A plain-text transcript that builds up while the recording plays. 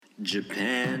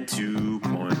Japan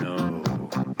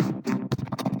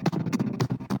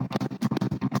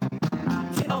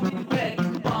 2.0. Tell me where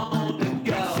you wanna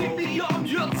go. See me on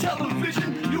your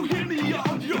television, you hear me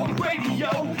on your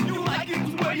radio. You like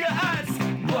it where your eyes,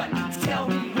 but tell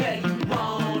me where you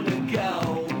wanna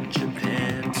go.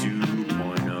 Japan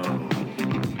 2.0.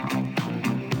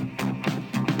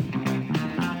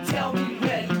 Tell me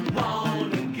where you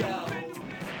wanna go.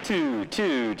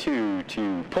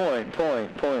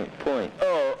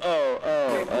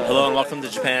 Hello and welcome to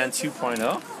Japan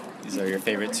 2.0. These are your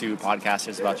favorite two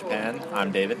podcasters about Japan.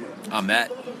 I'm David. I'm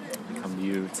Matt. We come to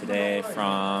you today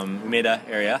from Umeda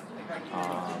area,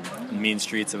 mean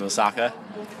streets of Osaka.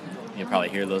 You'll probably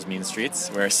hear those mean streets.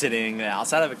 We're sitting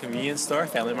outside of a convenience store,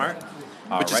 Family Mart.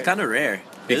 Which is kind of rare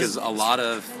because Is- a lot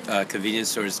of convenience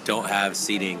stores don't have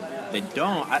seating. They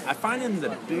don't. I find in the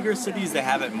bigger cities they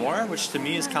have it more, which to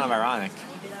me is kind of ironic.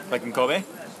 Like in Kobe,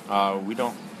 we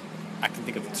don't. I can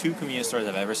think of two convenience stores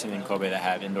I've ever seen in Kobe that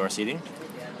have indoor seating.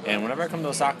 And whenever I come to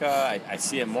Osaka, I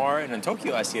see it more. And in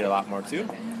Tokyo, I see it a lot more too.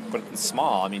 But it's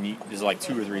small. I mean, there's like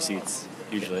 2 or 3 seats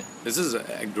usually. This is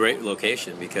a great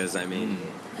location because, I mean,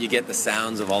 you get the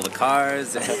sounds of all the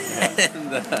cars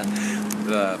and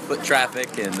the foot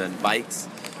traffic and then bikes.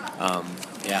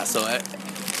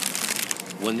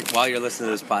 While you're listening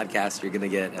to this podcast, you're going to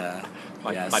get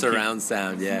My surround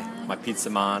sound, yeah. My Pizza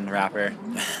Man wrapper.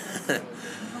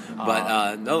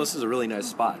 But no, this is a really nice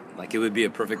spot. Like, it would be a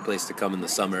perfect place to come in the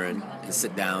summer and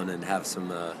sit down and have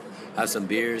some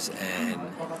beers and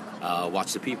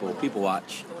watch the people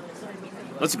watch.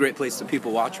 That's a great place to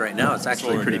people watch right now. It's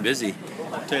actually pretty busy.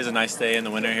 Today's a nice day in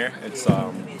the winter here. It's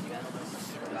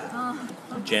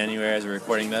January as we're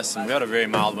recording this, and we had a very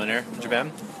mild winter in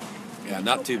Japan. Yeah,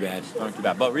 not too bad. Not too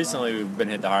bad. But recently we've been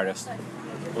hit the hardest. A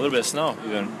little bit of snow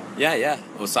even. Yeah.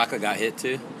 Osaka got hit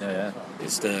too. Yeah.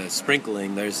 It's the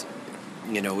sprinkling. There's,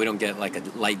 we don't get like a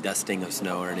light dusting of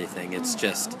snow or anything. It's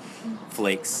just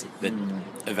flakes that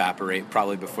evaporate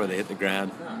probably before they hit the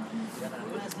ground.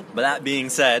 But that being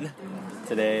said,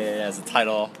 today as a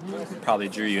title probably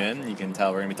drew you in. You can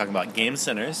tell we're going to be talking about game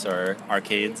centers or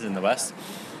arcades in the West.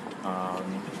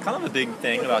 Kind of a big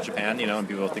thing about Japan, when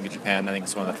people think of Japan, I think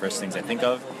it's one of the first things I think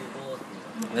of.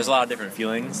 There's a lot of different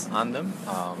feelings on them.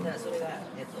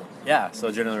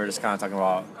 So generally we're just kind of talking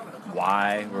about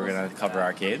why we're going to cover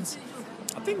arcades.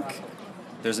 I think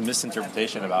there's a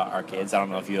misinterpretation about arcades. I don't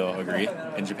know if you'll agree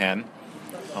in Japan.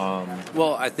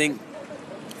 Well, I think,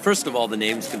 first of all, the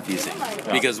name's confusing.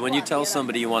 Because when you tell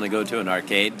somebody you want to go to an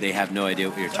arcade, they have no idea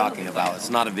what you're talking about. It's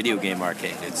not a video game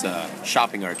arcade. It's a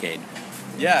shopping arcade.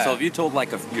 Yeah. So if you told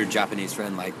your Japanese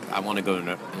friend, I want to go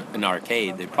to an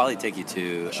arcade, they'd probably take you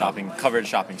to covered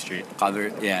shopping street.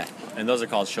 Yeah. And those are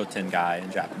called shotengai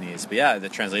in Japanese. But yeah, the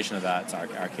translation of that is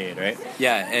arcade, right?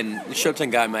 Yeah, and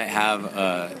shotengai might have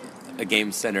a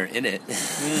game center in it.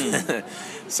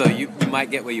 So you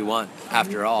might get what you want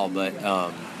after all, but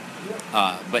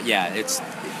yeah,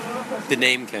 the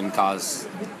name can cause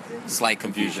slight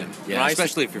confusion. Yeah,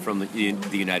 especially if you're from the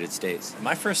United States.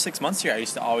 My first 6 months here, I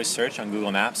used to always search on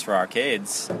Google Maps for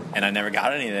arcades, and I never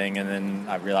got anything. And then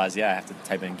I realized, I have to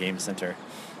type in game center.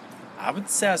 I would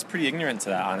say I was pretty ignorant to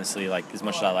that, honestly. Like, as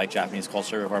much as I like Japanese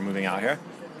culture before moving out here,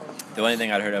 the only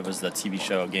thing I'd heard of was the TV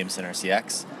show Game Center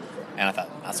CX, and I thought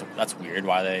that's weird.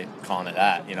 Why are they calling it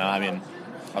that? I mean,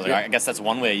 I was like, I guess that's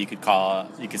one way you could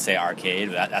say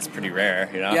arcade, but that's pretty rare,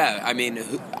 Yeah, I mean,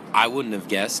 I wouldn't have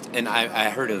guessed, and I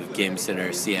heard of Game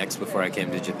Center CX before I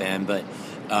came to Japan, but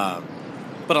a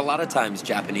lot of times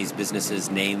Japanese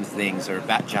businesses name things, or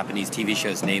Japanese TV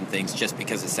shows name things just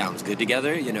because it sounds good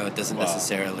together. It doesn't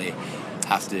necessarily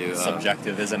have to...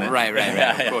 subjective, isn't it?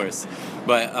 Right, of course.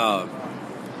 But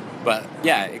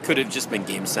yeah, it could have just been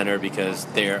Game Center because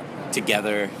they're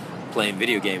together playing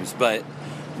video games, but...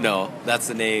 No, that's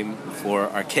the name for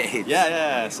arcades.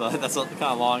 Yeah. So that's a kind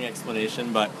of long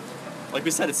explanation, but like we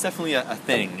said, it's definitely a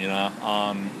thing,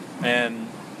 And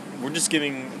we're just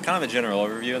giving kind of a general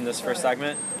overview in this first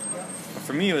segment.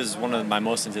 For me, it was one of my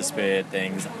most anticipated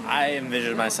things. I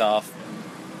envisioned myself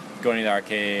going to the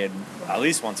arcade at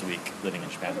least once a week living in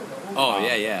Japan. Oh,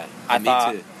 yeah. Me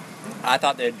too. I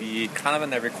thought they'd be kind of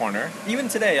in every corner. Even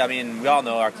today, I mean, we all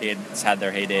know arcades had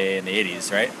their heyday in the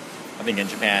 80s, right? I think in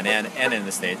Japan and in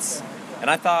the States. And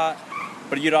I thought,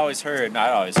 but I'd always heard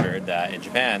that in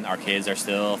Japan, arcades are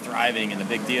still thriving and a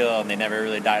big deal, and they never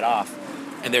really died off.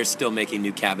 And they're still making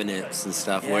new cabinets and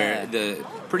stuff, where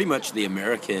pretty much the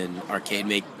American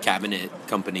arcade cabinet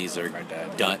companies are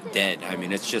dead. I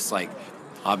mean, it's just like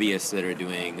hobbyists that are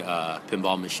doing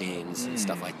pinball machines and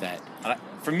stuff like that.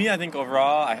 For me, I think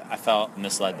overall, I felt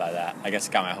misled by that. I guess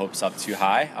it got my hopes up too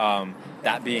high.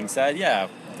 That being said,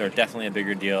 they're definitely a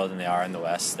bigger deal than they are in the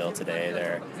West still today.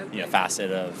 They're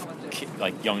facet of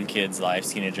like young kids'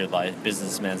 lives, teenager life,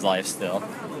 businessman's life still.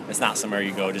 It's not somewhere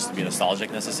you go just to be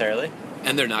nostalgic necessarily.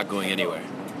 And they're not going anywhere.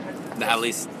 At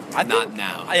least I not think,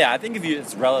 now. Yeah, I think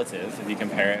it's relative. If you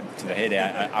compare it to the heyday,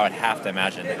 I would have to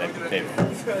imagine that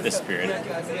they've disappeared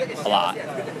a lot,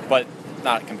 but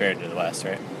not compared to the West,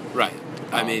 right? Right.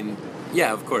 I mean,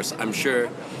 yeah, of course. I'm sure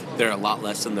there are a lot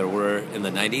less than there were in the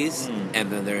 90s,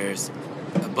 and then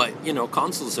but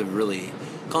consoles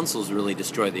really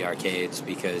destroyed the arcades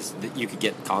because you could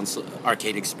get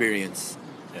arcade experience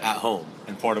at home.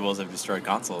 And portables have destroyed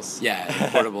consoles. Yeah,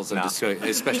 portables have destroyed,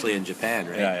 especially in Japan,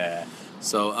 right? Yeah.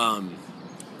 So,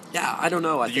 I don't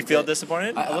know. Did you feel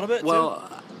disappointed a little bit? Well,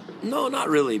 no, not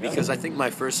really, because I think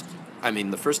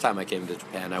the first time I came to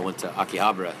Japan, I went to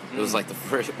Akihabara. It was like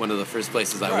one of the first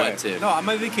places I went to. No, on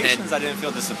my vacations, I didn't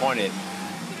feel disappointed.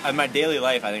 In my daily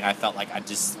life, I think I felt like I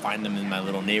just find them in my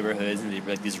little neighborhoods, and they'd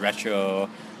be like these retro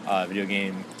video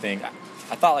game thing.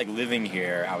 I thought like living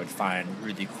here, I would find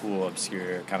really cool,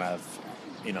 obscure kind of,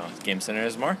 game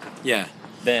centers more. Yeah.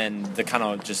 Than the kind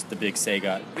of just the big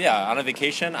Sega. But yeah, on a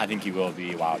vacation, I think you will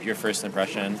be, wow, your first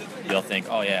impression, you'll think,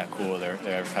 oh yeah, cool, they're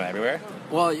kind of everywhere.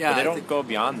 Well, yeah. But they don't go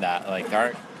beyond that. Like, there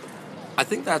aren't. I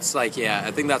think that's I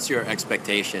think that's your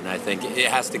expectation. I think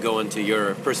it has to go into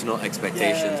your personal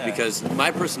expectations because my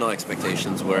personal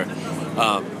expectations were,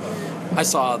 I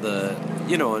saw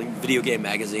in video game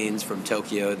magazines from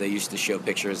Tokyo, they used to show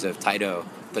pictures of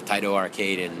the Taito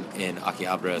arcade in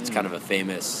Akihabara. It's kind of a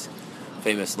famous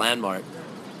landmark.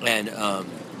 And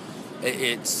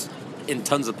it's in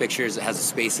tons of pictures. It has a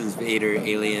Space Invader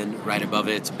alien right above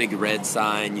it. It's a big red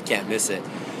sign. You can't miss it.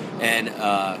 And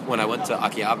when I went to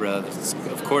Akihabara, it's,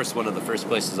 of course, one of the first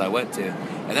places I went to.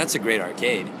 And that's a great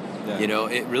arcade. Yeah.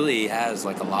 It really has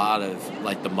like a lot of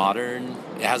like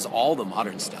it has all the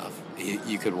modern stuff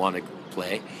you could want to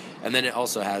play. And then it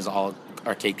also has all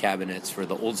arcade cabinets for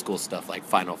the old school stuff like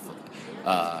Final Fight.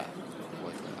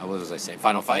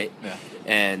 Yeah.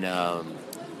 And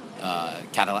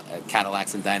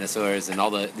Cadillacs and Dinosaurs and all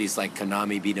these like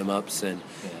Konami beat 'em ups and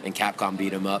Capcom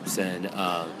beat 'em ups and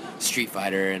Street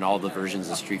Fighter and all the versions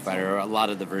of Street Fighter, or a lot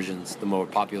of the more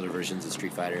popular versions of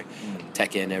Street Fighter,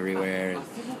 Tekken everywhere.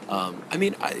 And,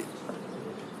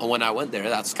 when I went there,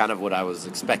 that's kind of what I was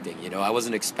expecting. I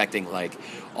wasn't expecting like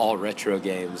all retro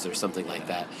games or something like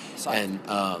that, and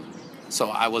so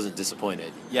I wasn't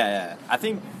disappointed. Yeah. I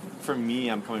think for me,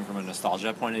 I'm coming from a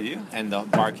nostalgia point of view, and the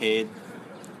barcade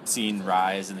scene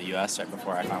rise in the U.S. right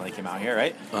before I finally came out here,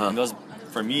 right? Uh-huh. And those,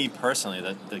 for me personally,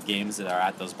 the games that are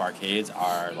at those barcades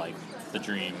are like the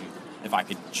dream. If I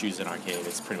could choose an arcade,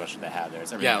 it's pretty much what they have there.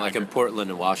 It's like in Portland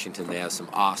and Washington, they have some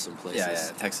awesome places.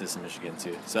 Yeah, Texas and Michigan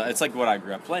too. So it's like what I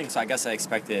grew up playing. So I guess I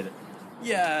expected,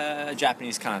 a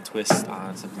Japanese kind of twist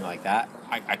on something like that.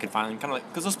 I could find kind of like,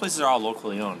 because those places are all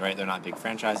locally owned, right? They're not big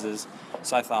franchises.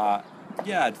 So I thought,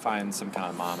 I'd find some kind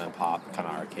of mom and pop kind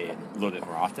of arcade a little bit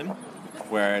more often.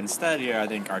 Where instead here, I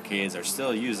think arcades are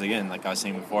still used, again, like I was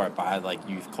saying before, by like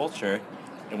youth culture.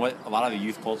 And what a lot of the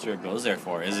youth culture goes there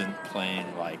for isn't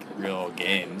playing like real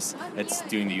games. It's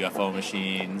doing the UFO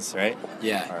machines, right?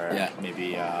 Yeah. Or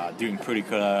maybe doing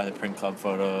Purikura, the print club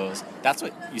photos. That's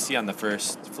what you see on the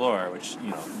first floor, which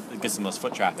gets the most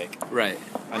foot traffic. Right.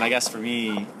 And I guess for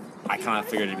me, I kind of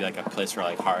figured it'd be like a place for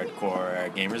like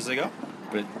hardcore gamers to go.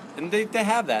 And they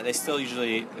have that. They still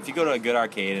usually, if you go to a good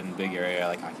arcade in a big area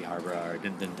like Akihabara or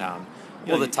Dinton Town.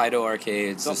 The Taito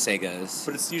arcades, the Segas.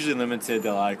 But it's usually limited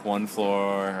to like one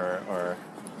floor or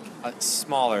a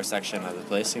smaller section of the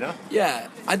place, Yeah,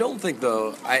 I don't think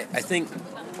though. I think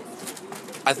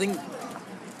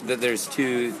that there's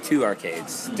two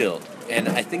arcades still, and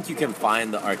I think you can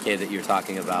find the arcade that you're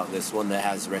talking about. This one that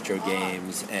has retro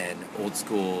games and old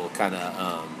school kind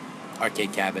of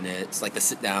arcade cabinets, like the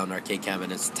sit-down arcade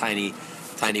cabinets, tiny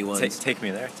ones. Take me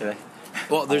there today.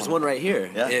 Well, there's one right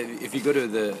here. Yeah. If you go to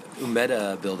the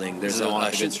Umeda building, there's a one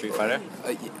good Street Fighter.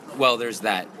 Well, there's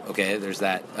that. Okay, there's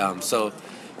that. I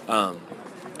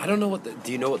don't know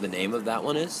do you know what the name of that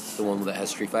one is? The one that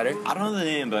has Street Fighter? I don't know the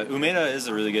name, but Umeda is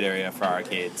a really good area for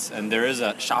arcades, and there is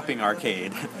a shopping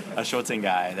arcade, a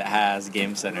Shotengai that has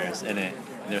game centers in it.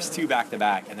 And there's two back to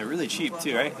back, and they're really cheap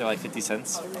too, right? They're like 50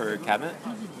 cents per cabinet.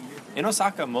 In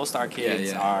Osaka, most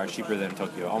arcades are cheaper than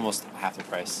Tokyo, almost half the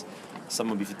price. Some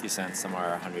will be 50 cents, some are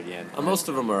 100 yen. Most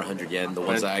of them are 100 yen, the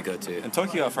ones that I go to. In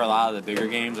Tokyo, for a lot of the bigger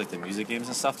games, like the music games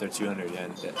and stuff, they're 200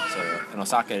 yen. So in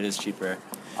Osaka, it is cheaper.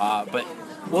 I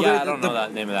don't know the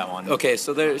name of that one. Okay,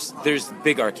 so there's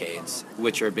big arcades,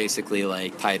 which are basically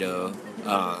like Taito,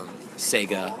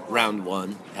 Sega. Round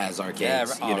One has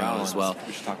arcades, as well.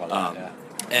 We should talk about that,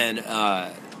 And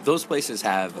those places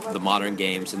have the modern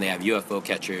games, and they have UFO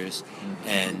catchers,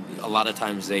 and a lot of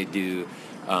times they do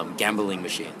gambling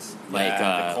machines, like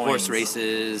the horse coins.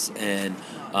 races and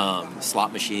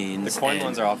slot machines. The coin and-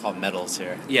 ones are all called medals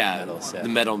here. yeah, Medals, the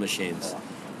metal machines,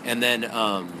 and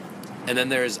then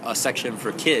there's a section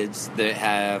for kids that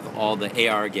have all the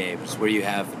AR games where you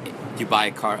buy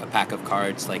a pack of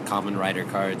cards like Kamen Rider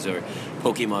cards or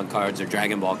Pokemon cards or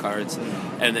Dragon Ball cards,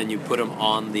 and then you put them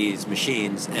on these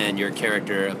machines, and your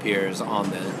character appears on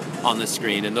the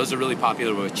screen, and those are really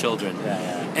popular with children.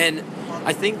 And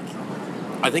I think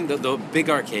that the big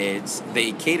arcades,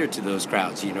 they cater to those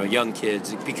crowds, young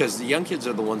kids, because the young kids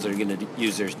are the ones that are going to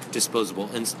use their disposable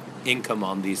income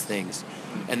on these things,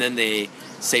 and then they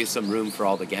save some room for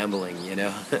all the gambling,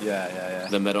 Yeah.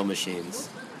 the metal machines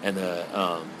and the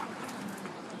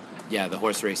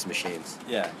horse race machines.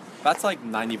 Yeah. That's like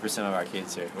 90% of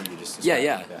arcades here, what you just described.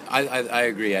 Yeah. I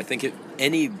agree. I think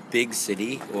any big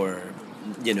city or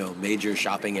major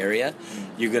shopping area,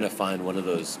 you're going to find one of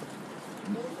those.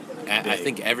 I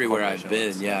think everywhere I've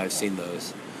been, I've seen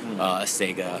those. A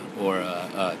Sega or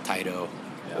a Taito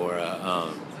or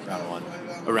a Round one.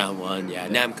 Round One. Yeah,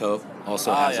 Namco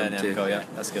also has them too. Namco, yeah.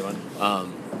 That's a good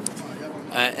one.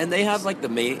 And they have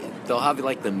they'll have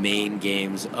like the main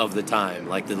games of the time,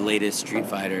 like the latest Street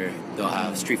Fighter. They'll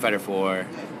have Street Fighter 4.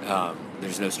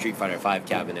 There's no Street Fighter 5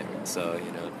 cabinet, so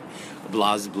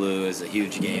BlazBlue is a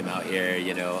huge game out here.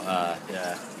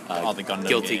 All the Gundam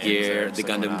Guilty games Gear, are the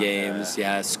coming Gundam out, games.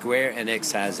 Yeah. Square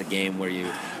Enix has a game where you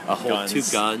hold two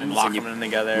guns and lock you them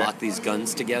together. lock these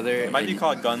guns together. It might and be you-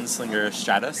 called Gunslinger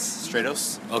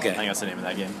Stratos. Okay. I think that's the name of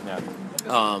that game. Yeah.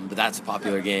 But that's a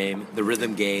popular game. The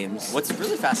rhythm games. What's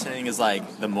really fascinating is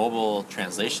like the mobile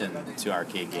translation to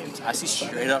arcade games. I see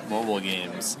straight up mobile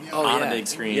games on a big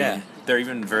screen. Yeah. They're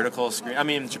even vertical screen. I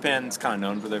mean, Japan's kind of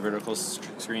known for their vertical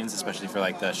screens, especially for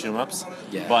like the shoot 'em ups.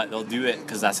 Yeah. But they'll do it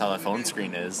because that's how the phone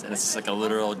screen is, and it's just like a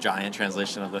literal giant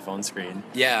translation of the phone screen.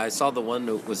 Yeah, I saw the one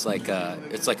that was like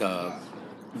it's like a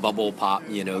bubble pop,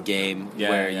 game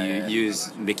where you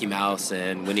use Mickey Mouse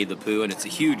and Winnie the Pooh, and it's a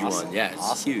huge one. Yeah, it's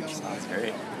Awesome. huge. Sounds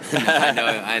great.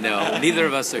 I know. Neither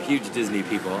of us are huge Disney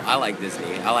people. I like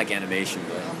Disney. I like animation,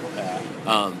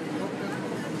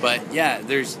 but yeah,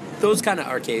 there's those kind of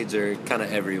arcades are kind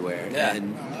of everywhere, Yeah.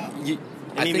 and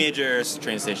I Any think- major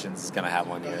train stations is gonna have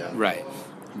one here. right,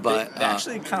 but They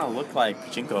actually kind of look like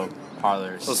pachinko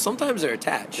parlors. well, sometimes they're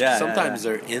attached. Yeah, sometimes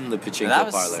yeah. they're in the pachinko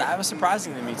And parlor. that was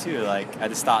surprising to me too. Like I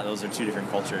just thought those are two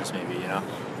different cultures, maybe.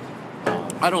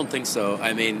 I don't think so.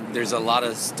 I mean, there's a lot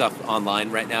of stuff online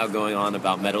right now going on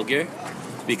about Metal Gear,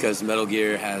 because Metal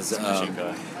Gear has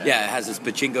pachinko. it has this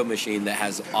pachinko machine that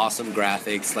has awesome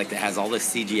graphics, like that has all this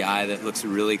CGI that looks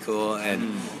really cool,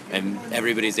 and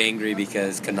everybody's angry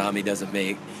because Konami doesn't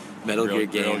make Metal Real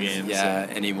Gear games, games,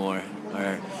 anymore,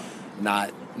 or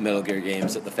not Metal Gear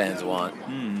games that the fans want.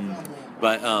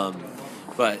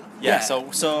 But Yeah. So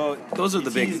Those are you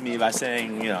the big- teased me by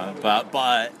saying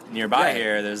but nearby Right.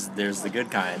 here there's the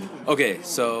good kind. Okay,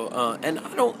 so and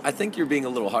I think you're being a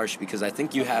little harsh, because I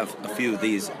think you have a few of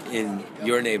these in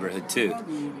your neighborhood too,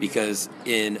 because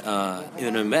in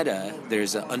Umeda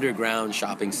there's an underground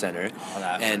shopping center,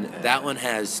 and that one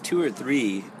has 2 or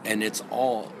 3, and it's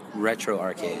all retro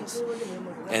arcades,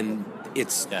 and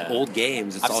it's old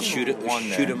games. It's I've all seen one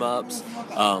there. shoot 'em ups.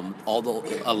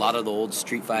 A lot of the old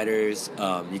Street Fighters.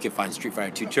 You can find Street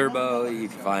Fighter 2 Turbo. You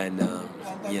can find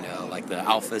like the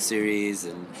Alpha series,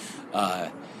 and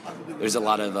there's a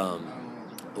lot of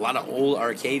old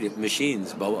arcade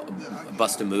machines.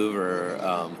 Bust a Move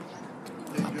or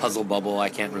Puzzle Bubble. I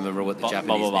can't remember what the Japanese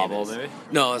Bubble name Bobble, is. maybe?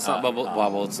 No, it's not Bubble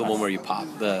Bobble. It's the one where you pop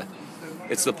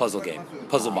It's the puzzle game.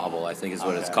 Puzzle Bobble, I think, is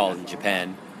what it's called in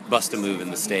Japan. Bust a Move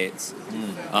in the States.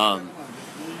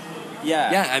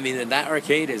 Yeah, I mean, and that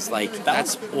arcade is like,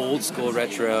 that's old school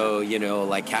retro,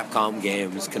 like Capcom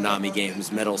games, Konami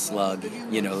games, Metal Slug,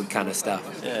 kind of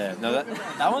stuff. Yeah, no,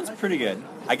 that one's pretty good.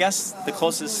 I guess the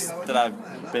closest that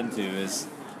I've been to is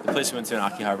the place we went to in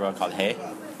Akihabara called Hey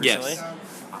recently. Yes.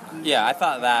 Yeah, I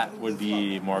thought that would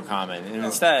be more common. And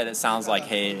instead, it sounds like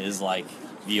Hey is like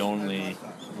the only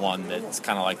one that's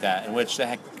kind of like that, in which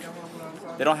they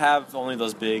don't have only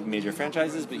those big major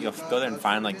franchises, but you'll go there and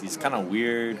find like these kind of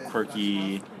weird,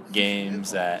 quirky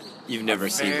games that You've never are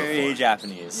seen very before.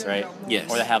 Japanese, right? Yes.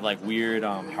 Or they have like weird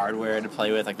hardware to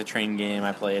play with, like the train game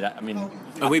I played. I mean,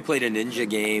 And we played a ninja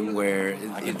game where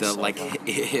game the was so like fun.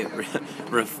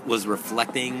 it was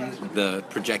reflecting the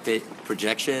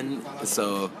projection,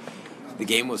 so the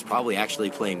game was probably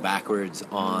actually playing backwards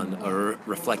on a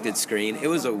reflected screen. It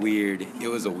was a weird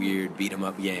beat 'em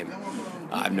up game.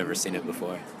 I've never seen it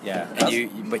before. Yeah.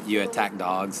 But you attack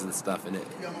dogs and stuff in it.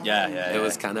 Yeah. It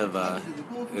was kind of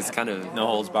no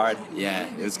holds barred. yeah,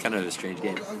 it was kind of a strange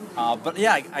game. But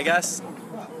yeah, I guess,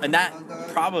 and that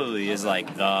probably is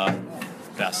like the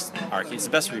best arcade. It's the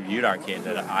best reviewed arcade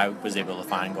that I was able to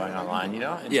find going online.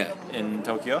 In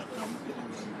Tokyo.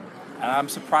 And I'm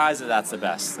surprised that that's the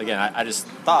best. Again, I just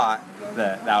thought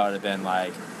that would have been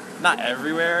like not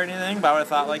everywhere or anything, but I would have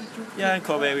thought like, yeah, in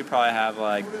Kobe we probably have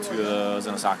like 2 of those.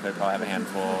 In Osaka we probably have a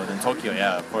handful. And in Tokyo,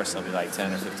 yeah, of course there'll be like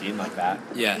 10 or 15 like that.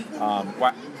 Yeah.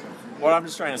 What I'm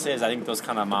just trying to say is I think those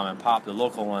kind of mom and pop, the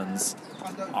local ones,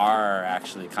 are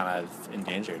actually kind of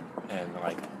endangered, and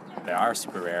like they are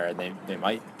super rare, and they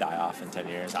might die off in 10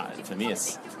 years. To me,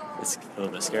 it's a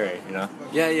little bit scary, you know?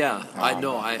 Yeah. I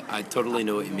know. I totally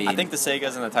know what you mean. I think the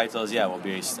Segas and the Taitos, will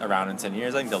be around in 10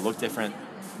 years. I think they'll look different.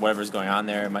 Whatever's going on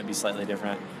there might be slightly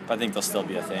different, but I think they'll still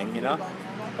be a thing, you know?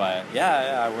 But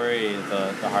yeah, I worry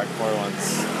the hardcore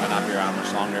ones might not be around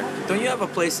much longer. Don't you have a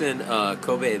place in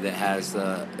Kobe that has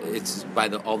it's by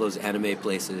all those anime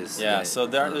places? Yeah, so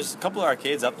there's a couple of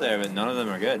arcades up there, but none of them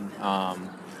are good.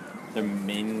 They're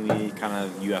mainly kind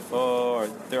of UFO, or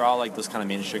they're all like those kind of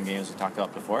mainstream games we talked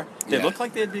about before. They look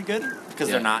like they'd be good because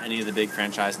they're not any of the big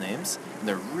franchise names. And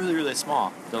they're really, really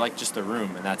small. They're like just a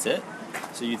room, and that's it.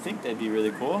 So you think they'd be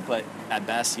really cool, but at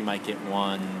best you might get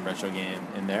one retro game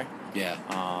in there. Yeah.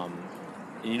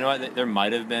 You know what? There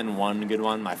might have been one good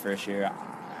one my first year. I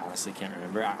honestly can't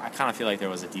remember. I kind of feel like there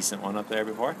was a decent one up there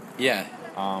before. Yeah.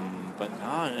 But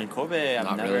no, in Kobe,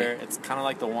 I've never. Really. It's kind of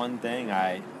like the one thing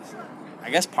I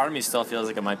guess part of me still feels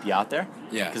like it might be out there.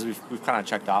 Yeah. Because we've kind of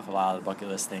checked off a lot of the bucket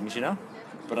list things, you know.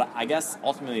 But I guess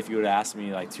ultimately, if you would have asked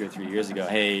me like 2 or 3 years ago,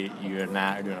 hey, you and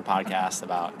Matt are doing a podcast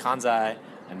about Kansai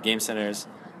and game centers,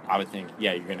 I would think,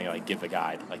 yeah, you're gonna like give a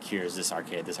guide. Like, here's this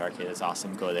arcade is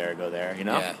awesome. Go there, you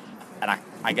know. Yeah. And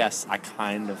I guess I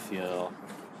kind of feel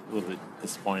a little bit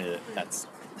disappointed that that's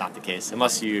not the case,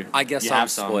 unless you. I guess I'm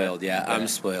spoiled. Yeah, I'm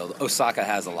spoiled. Osaka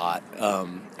has a lot.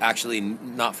 Actually,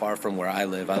 not far from where I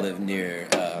live. I live near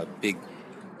a big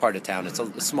part of town. It's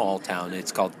a small town.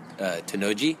 It's called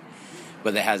Tennoji,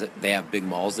 but they have big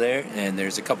malls there, and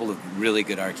there's a couple of really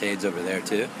good arcades over there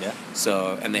too. Yeah.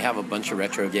 So, and they have a bunch of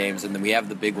retro games, and then we have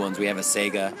the big ones. We have a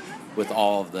Sega with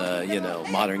all of the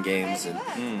modern games,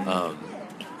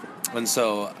 and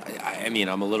so I mean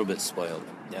I'm a little bit spoiled.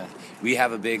 Yeah. We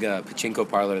have a big pachinko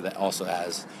parlor that also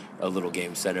has a little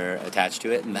game center attached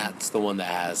to it, and that's the one that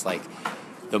has like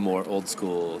the more old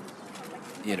school,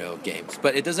 games.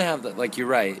 But it doesn't have like you're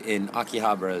right, in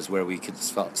Akihabara is where we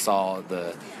saw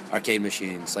the arcade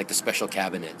machines, like the special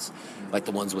cabinets, like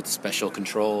the ones with special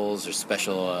controls or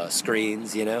special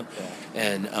screens, Yeah.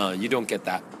 And you don't get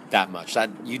that much. That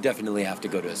you definitely have to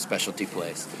go to a specialty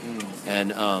place,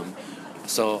 and.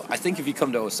 So I think if you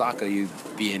come to Osaka, you'd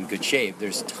be in good shape.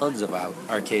 There's tons of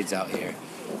arcades out here.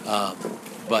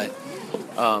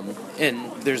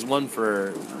 And there's one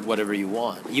for whatever you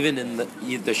want. Even in the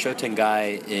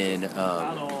Shotengai in...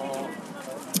 I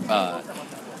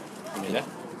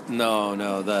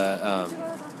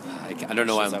don't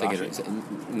know why I'm thinking of it.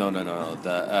 No.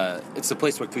 It's the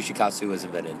place where Kushikatsu was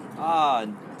invented. Wow.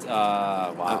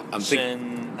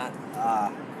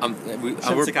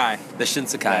 Shinsekai. The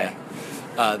Shinsekai. Yeah.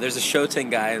 There's a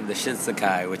Shotengai and the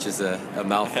Shinsekai, which is a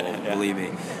mouthful, yeah. Believe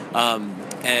me.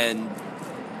 And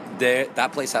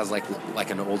that place has like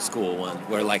an old school one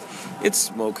where like it's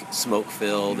smoke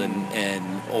filled and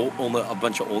only a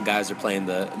bunch of old guys are playing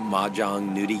the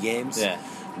mahjong nudie games. Yeah.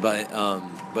 But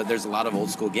there's a lot of old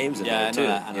school games in there too.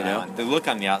 I know. The look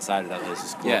on the outside of that place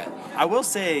is cool. Yeah. I will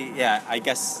say, I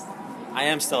guess I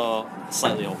am still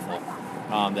slightly hopeful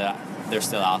that they're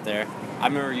still out there. I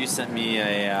remember you sent me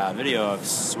a video of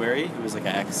Swery, who was like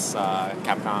an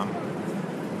ex-Capcom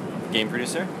game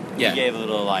producer. Yeah. He gave a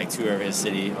little tour of his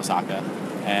city, Osaka,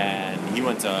 and he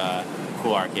went to a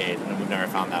cool arcade, and we've never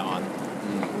found that one.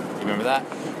 You remember that?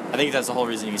 I think that's the whole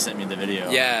reason you sent me the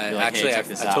video. Yeah, actually, I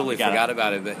totally forgot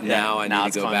about it, but now I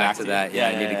need to go back to that. Yeah,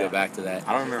 I need to go back to that.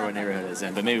 I don't remember what neighborhood it's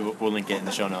in, but maybe we'll link it in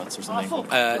the show notes or something for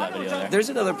that video there. There's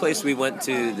another place we went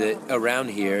to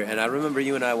around here, and I remember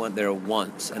you and I went there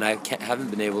once, and I haven't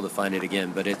been able to find it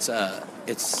again, but it's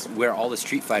where all the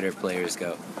Street Fighter players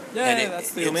go. Yeah, and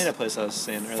that's the Umeda place I was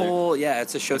saying earlier.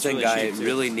 It's a Shotengai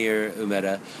really near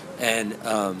Umeda, and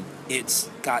it's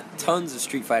got tons of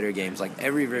Street Fighter games, like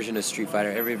every version of Street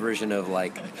Fighter, every version of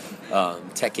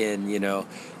Tekken,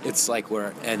 it's like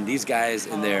and these guys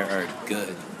in there are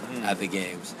good at the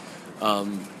games.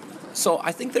 So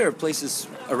I think there are places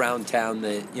around town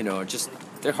that, are just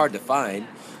they're hard to find,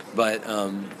 but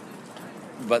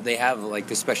they have like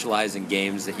they specialize in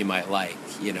games that you might like.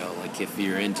 You know, like if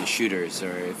you're into shooters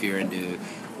or if you're into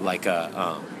like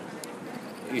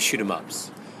you shoot 'em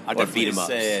ups. I'd or beat 'em definitely ups.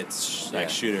 say it's like Yeah.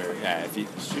 shooter. Yeah, if you,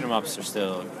 shoot 'em ups are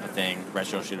still a thing.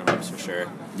 Retro shoot 'em ups for sure.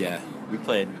 Yeah. We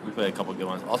played a couple good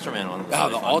ones. Ultraman one was Oh,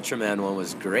 really the fun. Ultraman one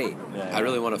was great. Yeah. I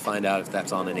really want to find out if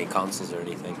that's on any consoles or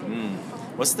anything.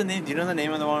 What's the name? Do you know the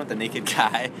name of the one with the naked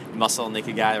guy, muscle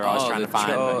naked guy? They're always trying to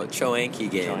find. Choanki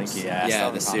games. Choanki, yeah, I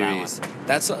still the haven't found that series.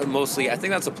 That's mostly. I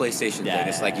think that's a PlayStation Yeah, thing.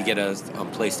 It's like you get a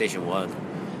on PlayStation 1,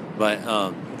 but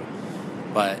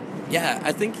yeah,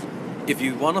 I think if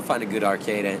you want to find a good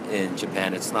arcade in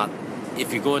Japan, it's not.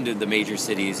 If you go into the major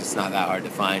cities, it's not that hard to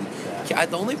find. Yeah.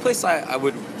 The only place I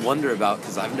would wonder about,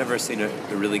 because I've never seen a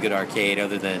really good arcade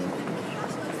other than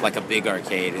like a big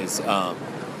arcade, is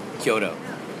Kyoto.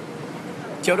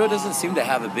 Kyoto doesn't seem to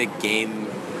have a big game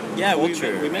Yeah,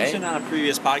 culture, we mentioned right? on a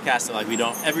previous podcast that like we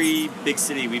don't. Every big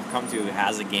city we've come to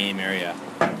has a game area.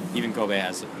 Even Kobe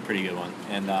has a pretty good one,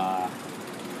 and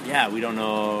yeah, we don't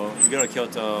know. We go to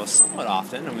Kyoto somewhat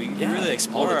often, and we Yeah, really all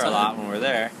explore the a time. lot when we're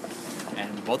there.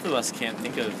 And both of us can't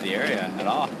think of the area at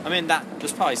all. I mean,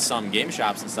 there's probably some game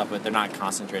shops and stuff, but they're not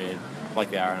concentrated like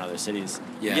they are in other cities.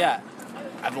 Yeah.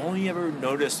 I've only ever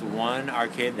noticed one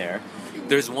arcade there.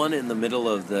 There's one in the middle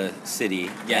of the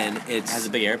city, and it it's has a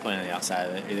big airplane on the outside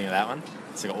of it. You think of that one?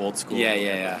 It's like an old school.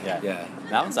 Yeah.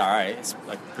 That one's all right. It's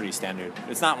like pretty standard.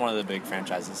 It's not one of the big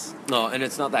franchises. No, and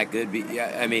it's not that good.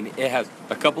 Yeah, I mean, it has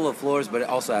a couple of floors, but it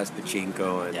also has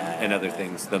pachinko and other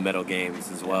things, the metal games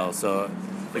as well. So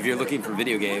if you're looking for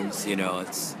video games, you know,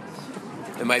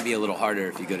 it might be a little harder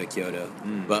if you go to Kyoto.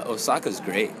 But Osaka's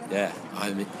great. Yeah,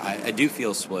 I mean, I do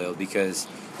feel spoiled because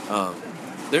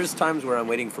there's times where I'm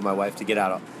waiting for my wife to get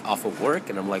off of work,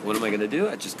 and I'm like, what am I going to do?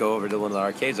 I just go over to one of the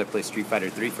arcades. I play Street Fighter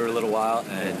 3 for a little while,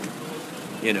 and,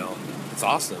 you know, it's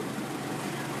awesome.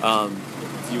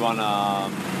 If you want to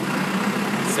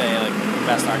say like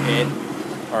best arcade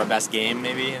or best game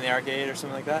maybe in the arcade or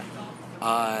something like that.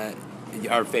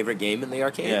 Our favorite game in the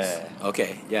arcades? Yeah.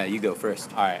 Okay, yeah, you go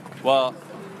first. All right. Well,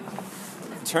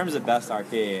 in terms of best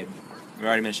arcade, we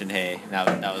already mentioned Hey.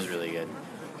 That was really good.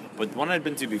 But the one I'd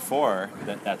been to before,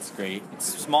 that's great. It's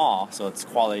small, so it's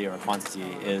quality over quantity.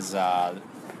 Is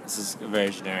this is a very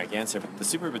generic answer, but the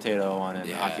Super Potato one in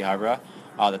Yeah. Akihabara,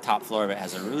 the top floor of it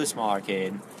has a really small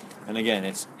arcade, and again,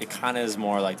 it kind of is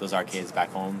more like those arcades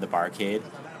back home, the barcade.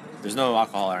 There's no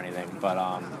alcohol or anything,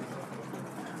 but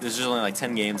there's just only like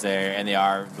 10 games there, and they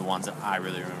are the ones that I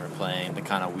really remember playing, the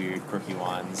kind of weird, quirky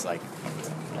ones. Like,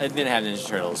 I didn't have Ninja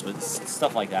Turtles, but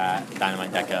stuff like that.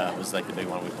 Dynamite Deca was like the big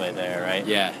one we played there, right?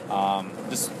 Yeah.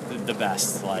 Just the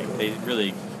best. Like, they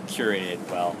really curated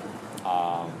well.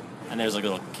 And there's like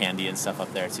little candy and stuff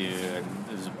up there too, and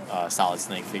there's a Solid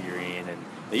Snake figurine, and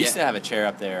they used to have a chair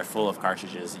up there full of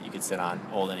cartridges that you could sit on,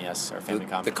 old NES or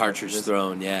Famicom. The cartridge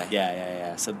throne, yeah.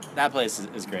 Yeah. So that place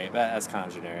is great. That's kind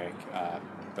of generic.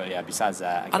 But yeah, besides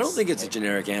that, I don't think it's a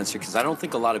generic answer because I don't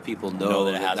think a lot of people know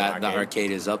that it has that an the arcade.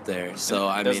 arcade is up there. So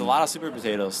there's a lot of Super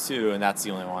Potatoes too, and that's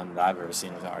the only one that I've ever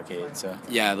seen with an arcade. So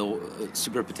Yeah, the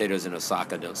Super Potatoes in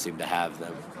Osaka don't seem to have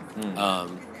them.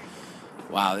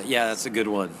 Wow, yeah, that's a good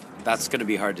one. That's going to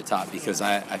be hard to top because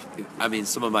I mean,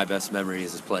 some of my best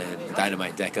memories is playing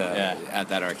Dynamite Deca at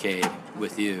that arcade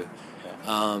with you.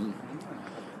 Trying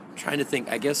to think,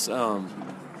 I guess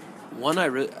one I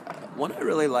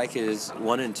really like is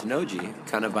one in Tennoji,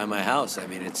 kind of by my house. I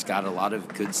mean, it's got a lot of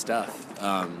good stuff.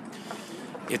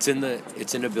 It's in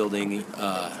a building.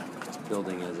 Which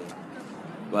building is it?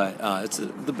 But it's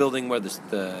the building where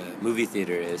the movie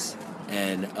theater is,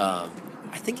 and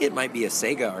I think it might be a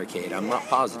Sega arcade. I'm not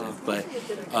positive, but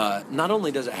not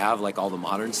only does it have like all the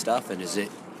modern stuff, and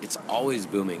it's always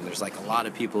booming. There's like a lot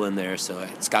of people in there, so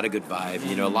it's got a good vibe.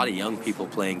 You know, a lot of young people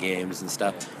playing games and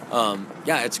stuff.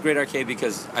 Yeah, it's a great arcade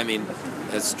because I mean,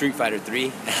 it's Street Fighter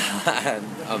 3.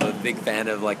 I'm a big fan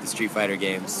of like the Street Fighter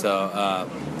games, so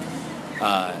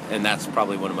and that's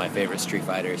probably one of my favorite Street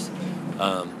Fighters.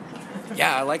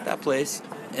 Yeah, I like that place,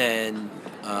 and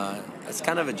it's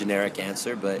kind of a generic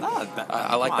answer, but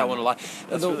I like that one a lot.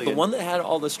 The one that had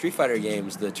all the Street Fighter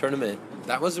games, the tournament,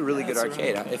 that was a really good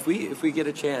arcade. If we get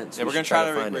a chance, we're gonna try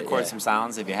to record some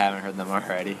sounds if you haven't heard them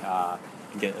already.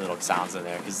 Get little sounds in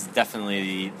there because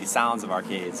definitely the sounds of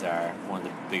arcades are one of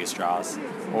the biggest draws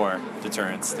or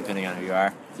deterrents, depending on who you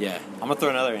are. Yeah, I'm gonna throw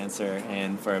another answer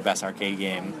in for best arcade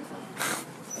game.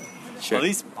 Sure. Well, at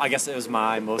least I guess it was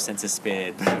my most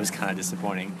anticipated, but it was kind of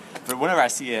disappointing. But whenever I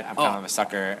see it, I'm kind of a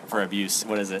sucker for abuse.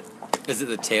 What is it? Is it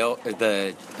the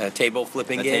table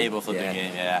flipping The game? table flipping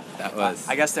game, yeah. That was.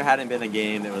 I guess there hadn't been a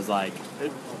game that was like,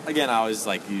 again, I always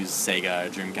like use Sega or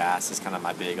Dreamcast as kind of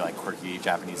my big like quirky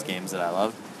Japanese games that I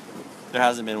love. There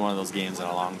hasn't been one of those games in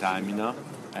a long time, you know.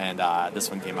 And this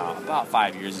one came out about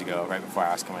 5 years ago, right before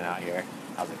I was coming out here.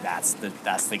 I was like,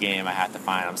 that's the game I have to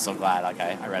find. I'm so glad like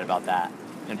I read about that.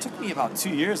 And it took me about 2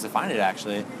 years to find it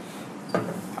actually.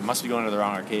 I must be going to the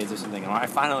wrong arcades or something. And when I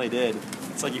finally did,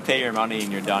 it's like you pay your money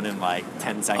and you're done in like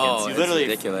 10 seconds. Oh, you it's literally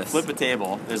ridiculous. flip a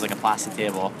table. There's like a plastic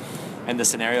table. And the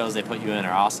scenarios they put you in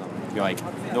are awesome. You're like,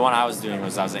 the one I was doing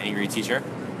was I was an angry teacher.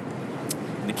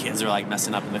 And the kids are like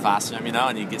messing up in the classroom, you know,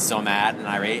 and you get so mad and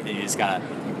irate and you just gotta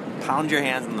pound your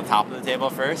hands on the top of the table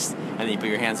first, and then you put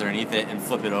your hands underneath it and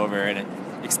flip it over, and it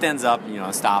extends up, you know,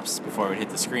 it stops before it would hit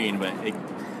the screen, but it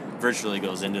virtually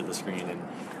goes into the screen and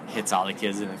hits all the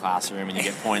kids in the classroom, and you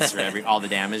get points for all the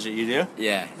damage that you do.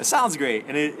 Yeah. It sounds great,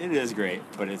 and it is great,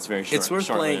 but it's very short. It's worth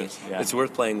playing. Yeah. It's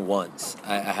worth playing once.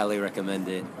 I highly recommend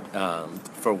it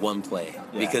for one play,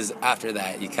 because after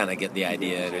that you kind of get the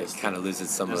idea, and it kind of loses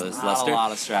some of its Not luster. a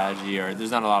lot of strategy, or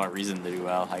there's not a lot of reason to do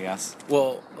well, I guess.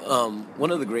 Well,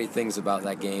 one of the great things about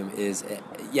that game is, it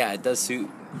does suit.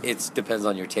 It depends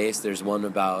on your taste. There's one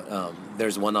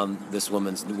on this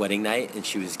woman's wedding night, and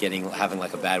she was having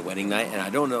like a bad wedding night, and I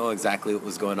don't know exactly what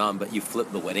was going on, but you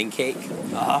flip the wedding cake.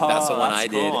 That's the one I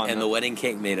did, cool. and the wedding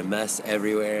cake made a mess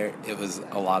everywhere. It was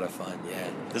a lot of fun. Yeah.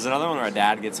 There's another one where a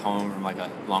dad gets home from like a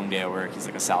long day of work. He's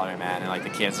like a salary man, and like the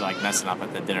kids are like messing up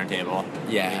at the dinner table.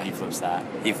 Yeah. And he flips that.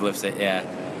 He flips it, yeah.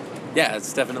 Yeah,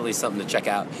 it's definitely something to check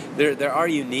out. There are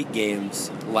unique games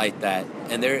like that,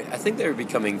 and I think they're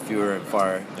becoming fewer and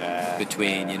far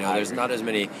between. You know, I there's agree. not as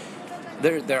many.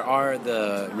 There are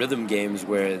the rhythm games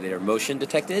where they're motion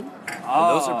detected. And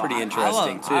those are pretty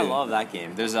interesting too. I love that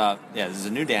game. There's a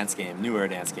newer dance game,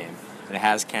 and it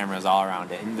has cameras all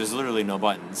around it, and there's literally no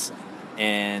buttons,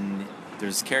 and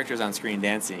there's characters on screen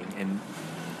dancing, and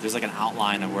there's like an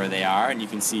outline of where they are, and you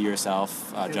can see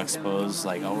yourself juxtaposed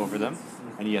like over them,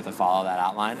 and you have to follow that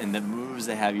outline, and the moves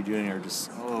they have you doing are just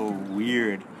so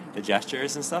weird, the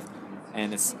gestures and stuff,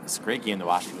 and it's a great game to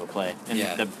watch people play. And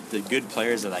the good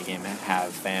players of that game have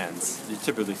fans. They're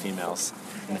typically females,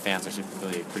 and the fans are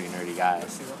typically pretty nerdy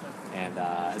guys, and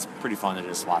it's pretty fun to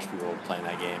just watch people playing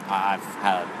that game.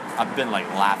 I've been like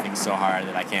laughing so hard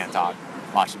that I can't talk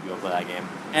watching people play that game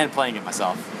and playing it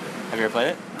myself. Have you ever played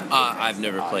it? I've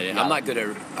never played it. I'm not good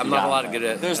at. I'm not a lot of good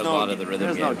at a lot of the rhythm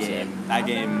games. There's no game. That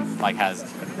game like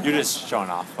you're just showing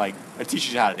off. Like it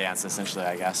teaches you how to dance essentially,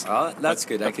 I guess. Oh, that's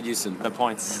good. I could use some The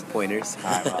points. pointers.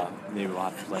 All right, well, maybe we'll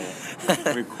have to play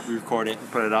it. Record it and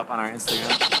put it up on our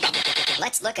Instagram.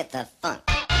 Let's look at the funk.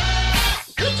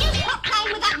 Could you stop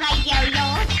playing with that radio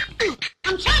of yours?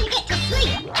 I'm trying to get to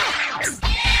sleep.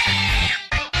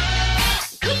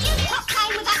 Could you stop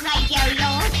playing with that radio of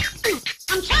yours?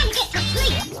 I'm trying to get to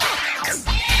sleep.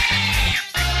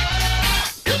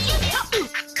 Could you stop?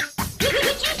 Could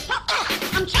you stop?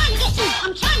 I'm trying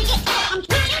to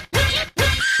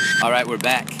get All right, we're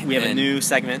back. We have a And- new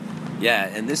segment. Yeah,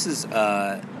 and this is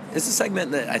it's a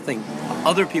segment that I think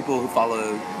other people who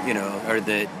follow, or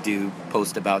that do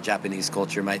post about Japanese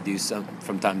culture might do some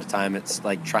from time to time. It's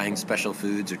like trying special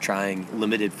foods or trying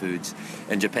limited foods.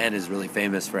 And Japan is really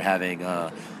famous for having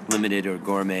limited or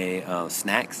gourmet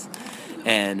snacks.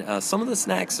 And some of the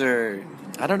snacks are,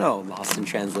 I don't know, lost in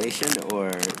translation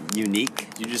or unique.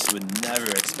 You just would never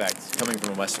expect, coming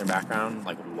from a Western background,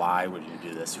 like why would you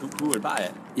do this? Who would buy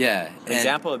it? Yeah. An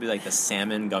example would be like the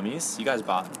salmon gummies. You guys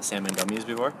bought salmon gummies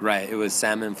before? Right, it was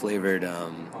salmon flavored.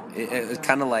 It was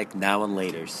kind of like Now and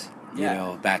Laters,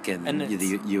 back in And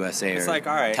the USA. It's or like,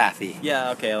 all right, taffy.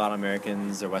 Yeah, okay, a lot of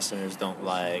Americans or Westerners don't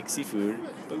like seafood,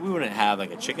 but we wouldn't have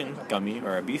like a chicken gummy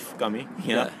or a beef gummy,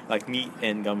 Yeah. like meat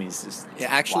and gummies. Just It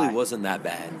actually why? wasn't that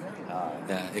bad.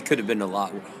 Yeah, it could have been a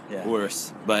lot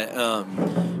worse. But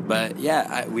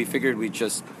yeah, we figured we'd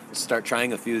just start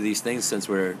trying a few of these things since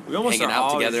we're We almost hanging are out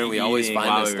always together and we always eating find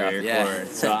while this we stuff. record,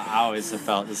 so I always have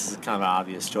felt this is kind of an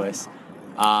obvious choice.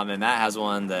 And Matt has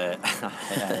one that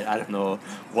I don't know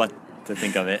what to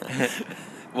think of it.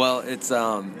 Well,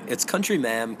 it's Country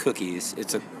Ma'am cookies.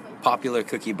 It's a popular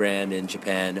cookie brand in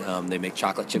Japan. They make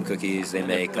chocolate chip cookies. They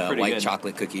make they're pretty white good.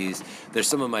 chocolate cookies. They're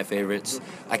some of my favorites.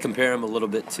 I compare them a little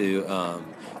bit to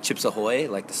Chips Ahoy,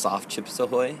 like the soft Chips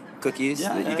Ahoy cookies Yeah,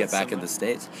 that you yeah, get back similar. in the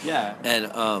States. Yeah, And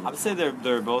I would say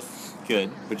they're both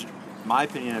good, but my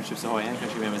opinion of Chips Ahoy and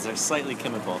Country Ma'am is they're slightly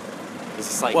chemical. There's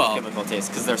a slight chemical taste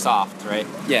because they're soft, right?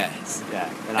 yeah, Yeah,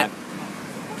 and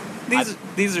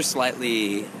these are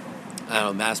slightly, I don't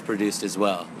know, mass produced as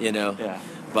well. Yeah.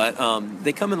 But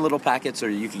they come in little packets, or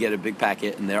you could get a big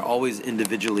packet, and they're always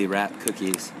individually wrapped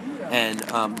cookies. And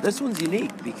this one's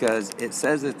unique because it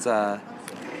says it's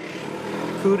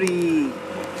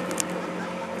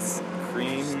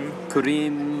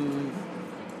cream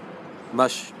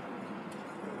mush.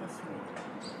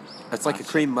 It's like a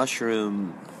cream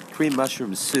mushroom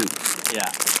soup Yeah.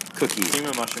 cookie. Cream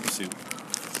of mushroom soup.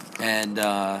 And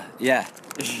yeah, Yeah.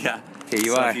 here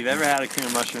you So are. if you've ever had a cream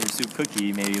of mushroom soup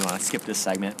cookie, maybe you want to skip this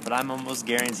segment. But I'm almost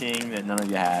guaranteeing that none of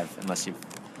you have, unless you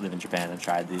live in Japan and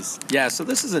tried these. Yeah, so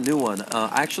this is a new one.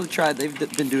 I actually tried, they've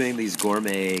been doing these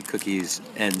gourmet cookies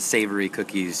and savory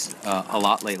cookies a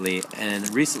lot lately. And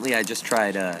recently I just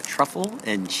tried truffle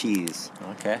and cheese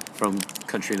Okay. from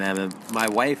Country Mama. My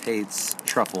wife hates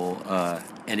truffle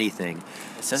anything.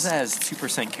 It says it has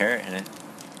 2% carrot in it.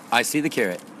 I see the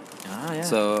carrot. Oh, yeah.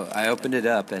 So I opened it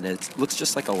up and it looks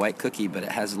just like a white cookie, but it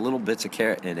has little bits of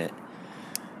carrot in it.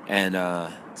 And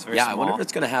It's very yeah, I wonder small. if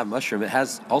it's going to have mushroom. It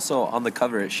has also on the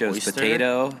cover, it shows Oyster?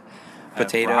 potato,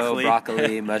 broccoli.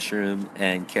 broccoli, mushroom,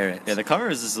 and carrots. Yeah, the cover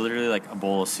is just literally like a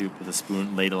bowl of soup with a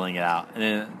spoon ladling it out. And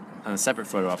then on a separate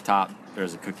photo up top,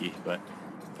 there's a cookie. But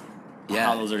Yeah.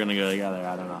 how those are going to go together,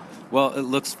 I don't know. Well, it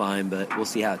looks fine, but we'll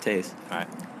see how it tastes. All right.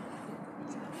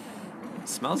 It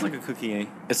smells like a cookie.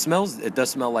 It does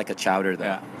smell like a chowder, though.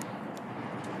 Yeah.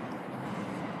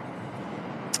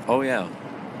 Oh, yeah.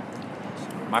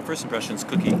 My first impression is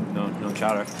cookie, no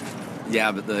chowder.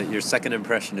 Yeah, but your second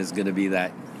impression is going to be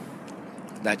that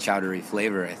chowdery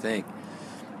flavor, I think.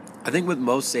 I think with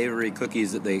most savory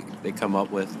cookies that they come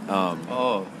up with,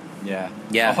 Oh, yeah.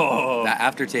 yeah, Oh. that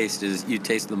aftertaste is you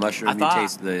taste the mushroom, I you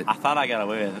taste the... thought I got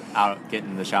away without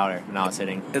getting the chowder when I was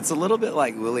hitting. It's a little bit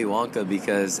like Willy Wonka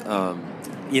because,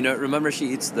 remember she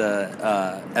eats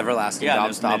the everlasting Yeah,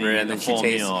 gobstopper and the then she full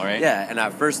tastes... meal, right? Yeah, and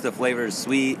at first the flavor is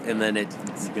sweet and then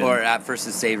good. or at first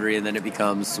it's savory and then it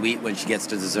becomes sweet when she gets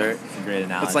to dessert. It's a great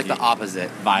analogy. It's like the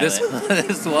opposite. Violet.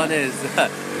 This one is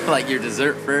like your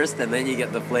dessert first and then you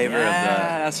get the flavor of the...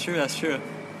 that's true.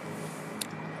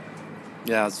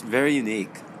 Yeah, it's very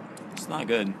unique. It's not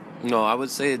good. No, I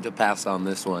would say to pass on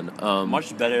this one.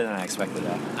 Much better than I expected.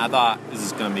 I thought this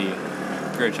is going to be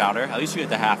pure chowder. At least you get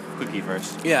the half cookie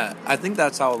first. Yeah, I think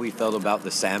that's how we felt about the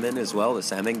salmon as well. The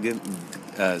salmon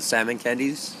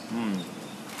candies.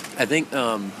 I think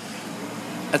I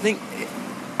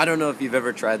don't know if you've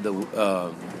ever tried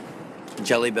the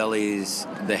Jelly Bellies,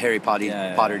 the Harry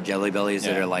Potter Jelly Bellies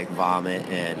that Yeah. are like vomit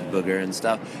and booger and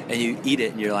stuff. And you eat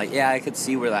it and you're like, yeah, I could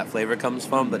see where that flavor comes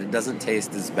from, but it doesn't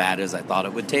taste as bad as I thought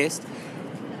it would taste.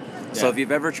 So Yeah. if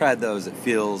you've ever tried those,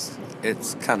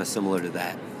 it's kind of similar to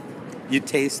that. You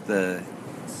taste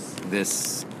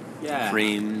this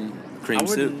cream I would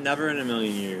soup. never in a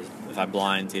million years, if I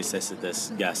blind taste tested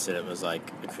this, guess that it was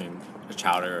like a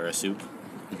chowder or a soup.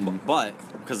 But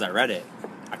because I read it,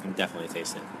 I can definitely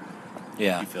taste it.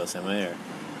 Yeah. You feel the same way, or?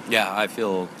 Yeah, I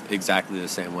feel exactly the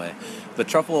same way. The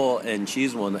truffle and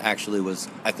cheese one actually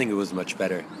I think it was much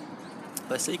better.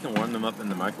 They say you can warm them up in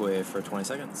the microwave for 20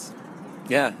 seconds.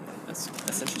 Yeah, That's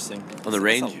interesting. On the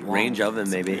That's range oven,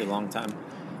 that's maybe. A pretty long time.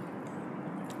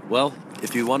 well,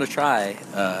 if you want to try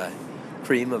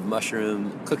cream of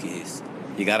mushroom cookies,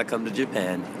 you got to come to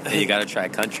Japan and you got to try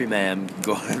Country Ma'am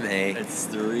Gourmet. It's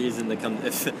the reason to come.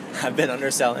 I've been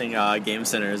underselling game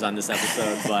centers on this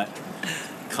episode, but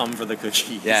come for the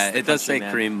cookies. Yeah, it does say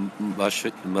Country Man.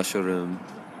 cream mushroom.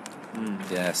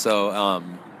 Yeah, so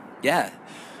yeah,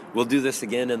 we'll do this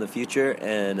again in the future,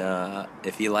 and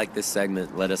if you like this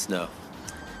segment, let us know.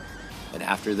 And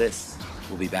after this,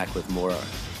 we'll be back with more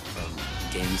from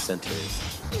Game Centers.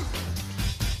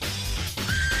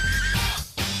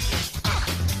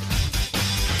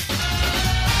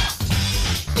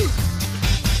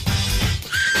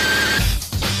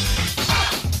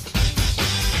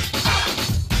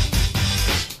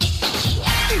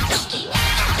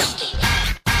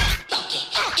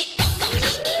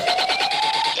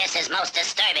 This is most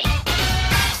disturbing. I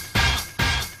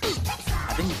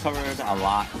think we covered a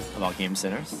lot about game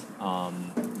centers,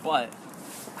 but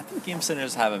I think game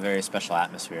centers have a very special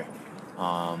atmosphere.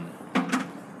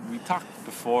 We talked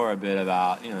before a bit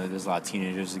about, there's a lot of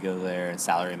teenagers that go there and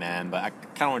salaryman, but I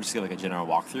kind of want to just give like a general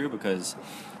walkthrough because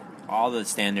all the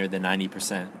standard, the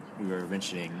 90% we were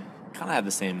mentioning, kind of have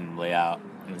the same layout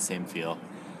and the same feel.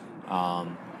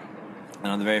 And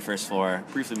on the very first floor,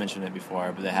 briefly mentioned it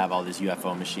before, but they have all these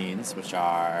UFO machines, which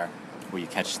are where you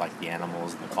catch like the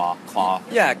animals and the claw.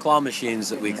 Yeah, claw machines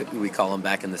that we call them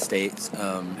back in the States.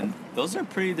 And those are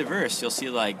pretty diverse. You'll see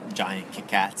like giant Kit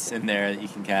Kats in there that you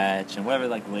can catch, and whatever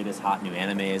like the latest hot new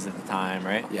anime is at the time,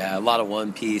 right? Yeah, a lot of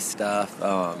One Piece stuff.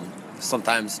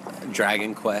 sometimes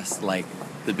Dragon Quest, like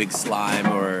the big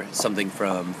slime, or something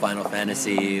from Final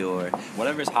Fantasy, or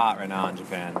Whatever's hot right now in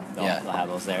Japan, they'll have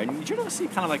those there. And you generally see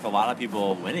kind of like a lot of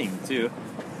people winning too,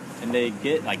 and they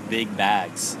get like big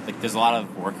bags. Like there's a lot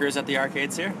of workers at the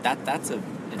arcades here. That's an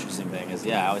interesting thing. Is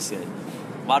I always see it.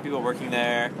 A lot of people working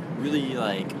there. Really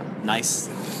like nice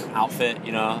outfit.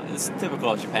 You know, it's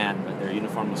typical of Japan, but their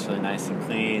uniform looks really nice and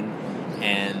clean,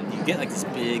 and you get like this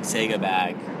big Sega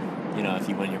bag. You know, if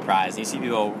you win your prize, and you see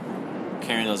people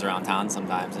carrying those around town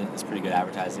sometimes, and it's pretty good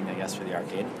advertising, I guess, for the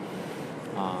arcade.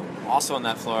 Also on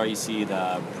that floor, you see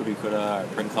the Purikura or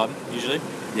Print Club, usually.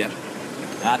 yeah.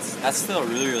 That's still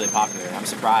really, really popular. I'm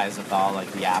surprised with all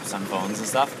like the apps on phones and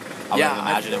stuff. I Yeah, wouldn't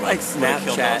imagine I it feel would like would have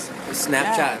killed those.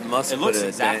 Snapchat must It put looks a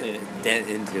exactly- dent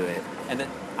into it. And then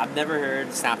I've never heard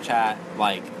Snapchat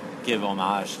like give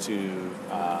homage to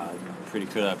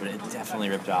Purikura, but it definitely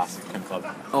ripped off Print Club.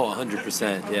 Oh,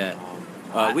 100%,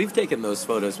 yeah. We've taken those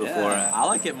photos before. Yeah, I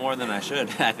like it more than I should.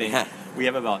 I think Yeah. we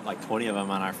have about like 20 of them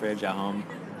on our fridge at home.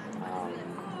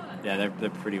 Yeah, they're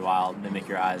pretty wild. They make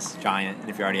your eyes giant, and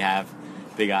if you already have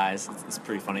big eyes, it's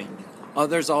pretty funny.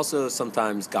 There's also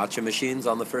sometimes gotcha machines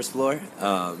on the first floor.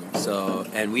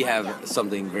 And we have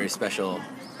something very special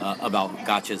about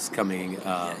gotchas coming. You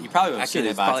probably would have seen actually,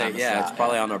 it by the time it's it's out,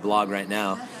 probably yeah. on our blog right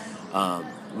now.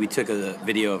 We took a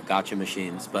video of gotcha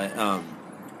machines, but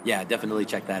yeah, definitely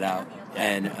check that out. Yeah.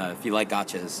 And if you like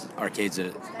gotchas, arcades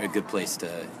are a good place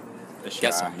to They sure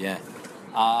get are. some. Yeah.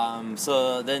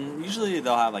 So then usually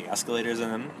they'll have like escalators in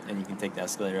them, and you can take the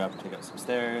escalator up, take up some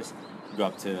stairs, go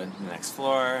up to the next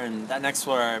floor, and that next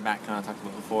floor Matt kind of talked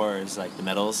about before is like the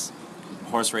medals,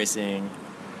 horse racing.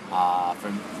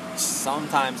 From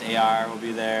sometimes AR will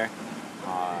be there.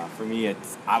 For me,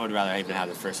 I would rather even have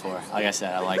the first floor. Like I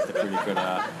said, I like the pretty good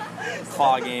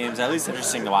claw games. At least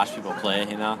interesting to watch people play,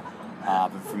 you know. But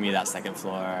for me, that second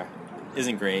floor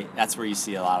isn't great. That's where you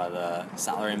see a lot of the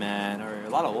salarymen or a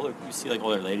lot of older. You see like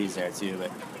older ladies there too.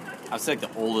 But I would say like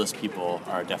the oldest people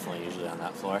are definitely usually on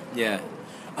that floor. Yeah.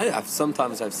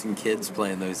 Sometimes I've seen kids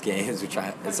playing those games, which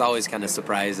it's always kind of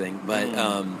surprising. But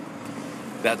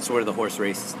that's where the horse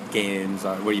race games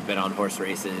are, where you bet on horse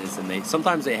races, and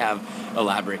sometimes they have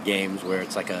elaborate games where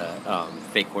it's like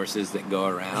fake horses that go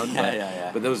around. Yeah.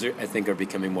 But those I think are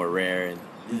becoming more rare, and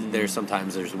there's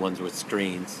ones with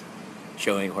screens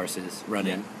showing horses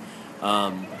running. A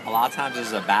lot of times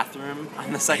there's a bathroom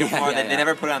on the second Yeah, floor. yeah, They yeah.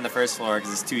 never put it on the first floor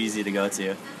because it's too easy to go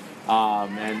to.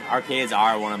 And arcades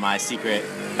are one of my secret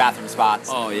bathroom spots.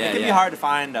 Oh, yeah, It can be yeah. hard to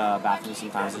find bathrooms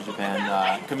sometimes in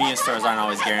Japan. Convenience stores aren't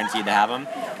always guaranteed to have them,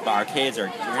 but arcades are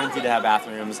guaranteed to have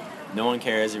bathrooms. No one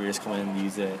cares if you just come in and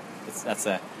use it. That's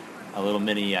a little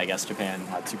mini, I guess, Japan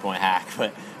 2-point hack,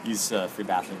 but use free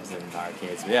bathrooms in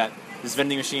arcades. But yeah, there's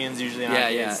vending machines usually in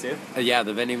arcades too. Yeah,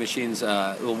 the vending machines.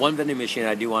 One vending machine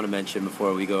I do want to mention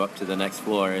before we go up to the next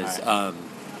floor is All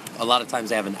a lot of times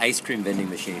they have an ice cream vending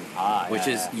machine, which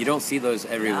is you don't see those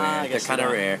everywhere. I They're guess kind of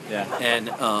you rare. don't. Yeah. And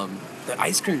the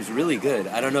ice cream's really good.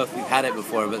 I don't know if you've had it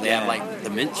before, but they have Yeah. like the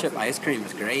mint chip ice cream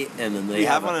is great, and then they We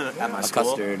have a- one at my a school.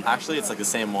 custard. Actually, it's like the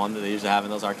same one that they usually have in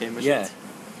those arcade machines.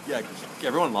 Yeah, Yeah,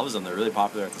 everyone loves them. They're really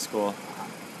popular at the school.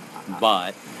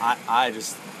 but I'm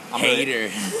hater.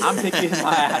 I'm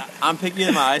picky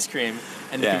in my ice cream,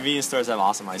 and the Yeah. convenience stores have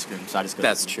awesome ice cream, so I just go.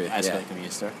 That's to true, I just go yeah. to the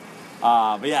convenience store.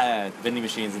 But yeah, vending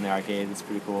machines in the arcade. It's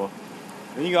pretty cool.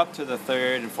 Then you go up to the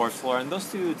third and fourth floor, and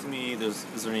those two, to me, is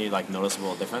there any like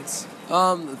noticeable difference?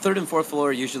 The third and fourth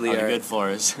floor usually Are the are good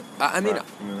floors? I mean, Or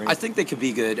memories? I think they could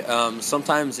be good.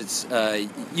 Sometimes it's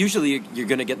usually you're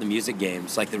gonna get the music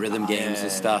games, like the rhythm games yeah,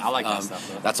 and stuff. I like that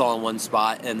stuff, yeah. That's all in one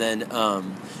spot, and then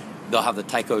they'll have the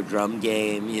taiko drum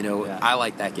game. You know, Yeah. I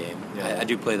like that game. Yeah. I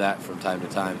do play that from time to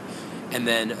time, and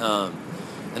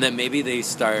then maybe they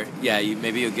start. Yeah,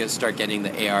 maybe you'll start getting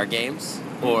the AR games,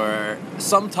 or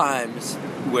sometimes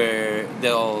where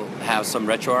they'll have some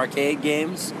retro arcade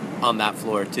games on that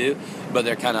floor too, but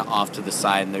they're kind of off to the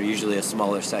side, and they're usually a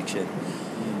smaller section.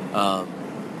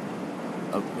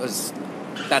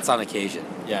 That's on occasion.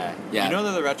 Yeah. Yeah. You know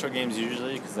they're the retro games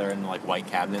usually because they're in like white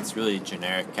cabinets, really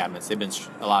generic cabinets. They've been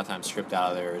a lot of times stripped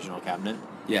out of their original cabinet,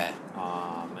 Yeah,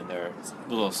 and they're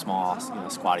little small,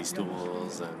 squatty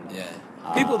stools and yeah.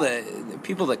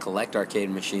 People that collect arcade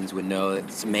machines would know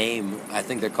it's MAME. I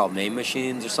think they're called MAME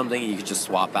machines or something. You could just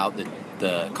swap out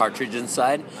the cartridge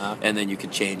inside, and then you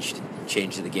could change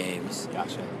the games.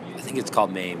 Gotcha. I think it's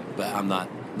called MAME, but I'm not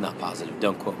positive.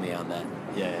 Don't quote me on that.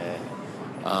 Yeah.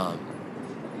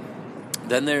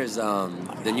 Then there's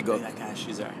then you go. That guy's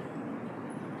shoes are.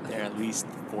 They're at least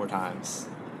 4 times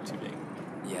too big.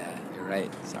 Yeah,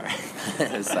 right.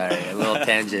 Sorry. Sorry, a little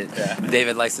tangent.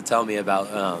 David likes to tell me about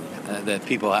the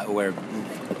people that wear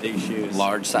Big shoes.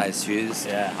 large size shoes.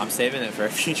 Yeah, I'm saving it for a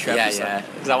future Yeah, episode. yeah.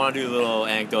 Because I want to do a little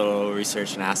anecdotal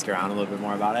research and ask around a little bit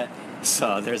more about it.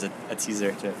 So there's a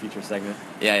teaser to a future segment.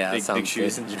 Yeah, yeah, that Big sounds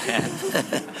shoes good. in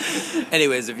Japan.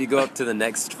 Anyways, if you go up to the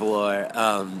next floor,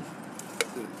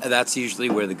 that's usually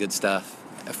where the good stuff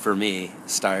for me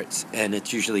starts, and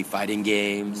it's usually fighting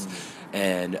games,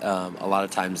 and a lot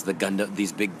of times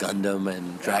these big Gundam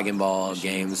and Dragon Ball machines,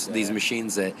 games, yeah. these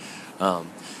machines that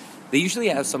they usually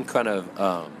have some kind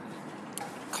of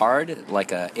card,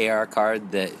 like a AR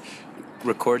card that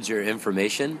records your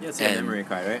information. Yeah, it's like a and- memory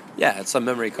card, right? Yeah, it's a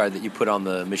memory card that you put on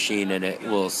the machine, and it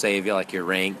will save you like your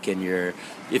rank and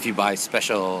if you buy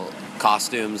special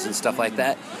costumes and stuff like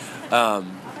that.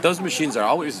 Those machines are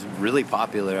always really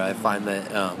popular. I find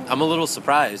that I'm a little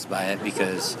surprised by it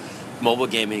because mobile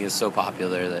gaming is so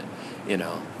popular that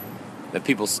that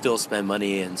people still spend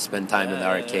money and spend time in the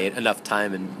arcade, enough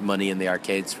time and money in the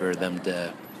arcades for them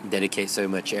to dedicate so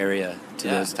much area to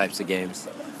Yeah. those types of games.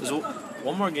 There's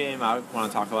one more game I want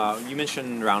to talk about. You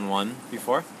mentioned Round 1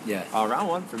 before. Yeah. Round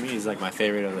 1 for me is like my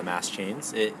favorite of the mass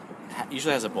chains. It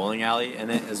usually has a bowling alley in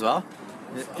it as well.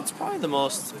 It's probably the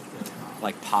most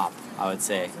like pop, I would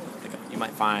say. Like you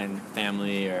might find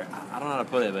family, or I don't know how to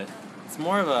put it, but it's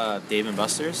more of a Dave and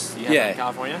Buster's. You have that in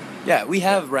California? Yeah, we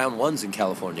have round ones in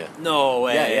California. No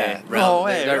way. Yeah. No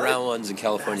way. There are really? round ones in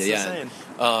California. That's yeah.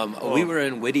 insane. We were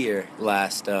in Whittier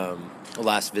last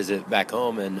visit back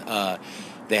home, and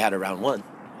they had a round one,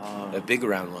 a big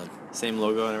round one. Same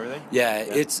logo and everything? Yeah,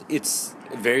 it's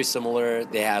very similar.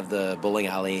 They have the bowling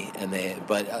alley,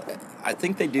 but I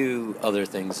think they do other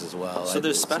things as well. So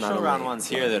there's It's not special only- round ones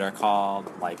here that are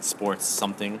called like sports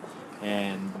something,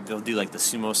 and they'll do like the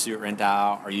sumo suit rent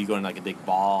out, or you go in like a big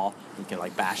ball, you can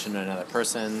like bash into another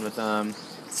person with them.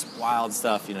 It's wild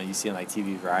stuff, you see on like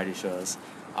TV variety shows.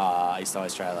 I used to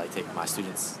always try to like take my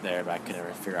students there, but I could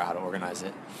never figure out how to organize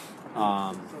it.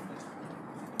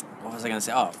 What was I gonna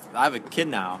say? Oh, I have a kid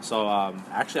now, so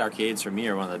actually arcades for me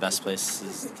are one of the best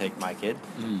places to take my kid.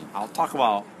 I'll talk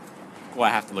about what I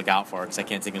have to look out for because I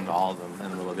can't take him to all of them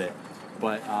in a little bit.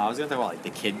 But I was gonna talk about like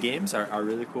the kid games are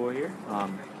really cool here.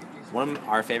 One of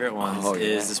our favorite ones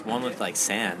is this one with like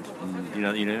sand. You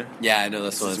know. Yeah, I know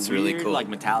this one. It's It's really weird, cool. like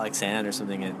metallic sand or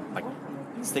something, and like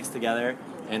sticks together.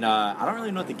 And I don't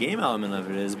really know what the game element of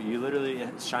it is, but you literally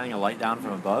it's shining a light down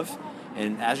from above,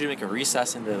 and as you make a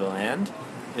recess into the land,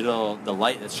 the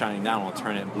light that's shining down will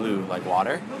turn it blue like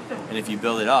water, and if you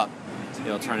build it up,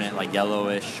 it'll turn it like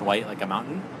yellowish white like a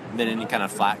mountain. And then any kind of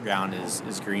flat ground is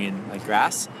green like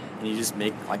grass, and you just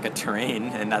make like a terrain,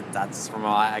 and that's from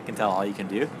all I can tell all you can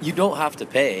do. You don't have to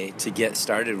pay to get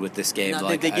started with this game. No,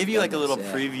 like they give I've you like a done little this,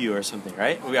 yeah. preview or something,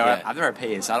 right? Yeah. I've never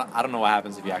paid, so I don't know what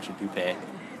happens if you actually do pay.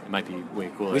 It might be way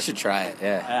cooler. We should try it.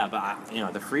 Yeah. Yeah,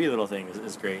 but the free little thing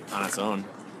is great on its own.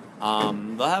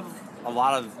 They'll have a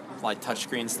lot of like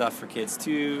touchscreen stuff for kids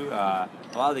too. A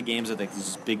lot of the games are like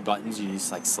these big buttons. You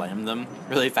just like slam them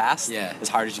really fast, Yeah. as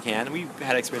hard as you can. And we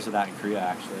had experience with that in Korea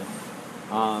actually.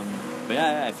 But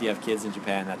yeah, if you have kids in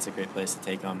Japan, that's a great place to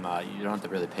take them. You don't have to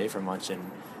really pay for much, and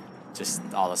just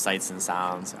all the sights and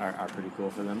sounds are pretty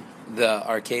cool for them. The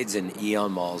arcades in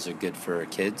Eon malls are good for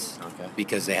kids Okay.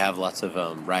 because they have lots of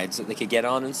rides that they could get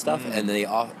on and stuff, and they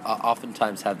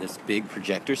oftentimes have this big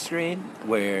projector screen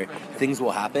where things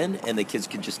will happen, and the kids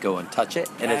can just go and touch it,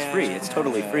 and it's free. It's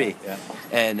totally free. Yeah.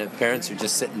 And parents are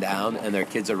just sitting down, and their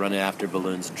kids are running after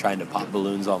balloons and trying to pop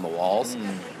balloons on the walls,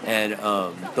 and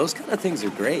those kind of things are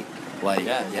great. Like,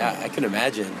 Yeah. I can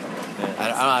imagine. I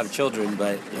don't have children,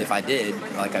 but if I did,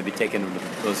 like, I'd be taking them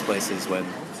to those places when,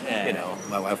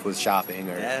 my wife was shopping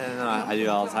or. Yeah, no, I do it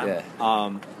all the time.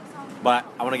 Yeah. But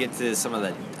I want to get to some of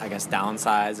the, I guess,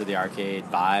 downsides of the arcade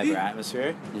vibe or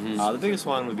atmosphere. The biggest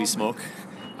one would be smoke.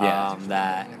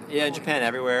 Yeah. In Japan,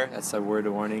 everywhere, that's a word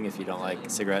of warning. If you don't like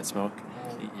cigarette smoke,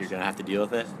 you're going to have to deal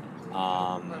with it.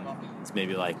 It's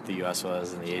maybe like the U.S.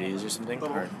 was in the 80s or something.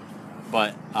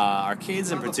 But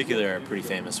arcades in particular are pretty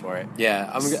famous for it.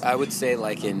 Yeah, I would say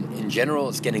like in general,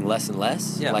 it's getting less and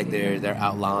less. Yeah. Like they're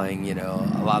outlawing,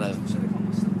 a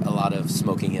lot of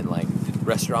smoking in like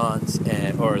restaurants,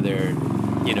 or they're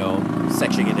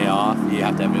sectioning it off. You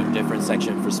have to have a different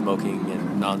section for smoking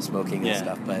and non-smoking and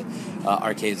stuff. But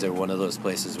arcades are one of those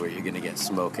places where you're gonna get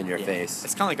smoke in your face.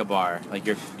 It's kind of like a bar. Like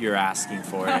you're asking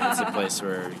for it. It's a place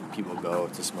where people go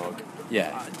to smoke.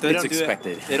 Yeah, They it's don't do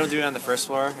expected. They don't do it on the first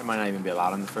floor. It might not even be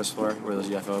allowed on the first floor where those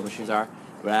UFO machines are.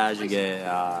 But as you get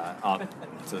up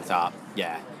to the top,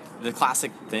 the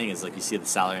classic thing is like you see the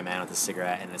salary man with a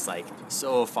cigarette, and it's like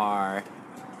so far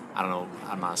I don't know,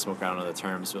 I'm not a smoker, I don't know the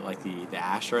terms, but like the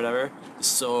ash or whatever is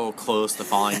so close to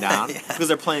falling down because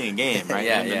they're playing a game, right?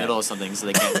 Yeah, They're in the yeah. middle of something, so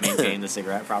they can't maintain the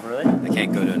cigarette properly. I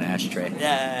can't go to an ashtray.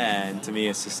 Yeah, and to me,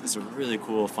 it's a really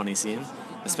cool, funny scene,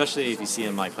 especially if you see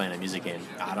him like playing a music game.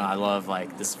 I love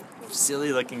like this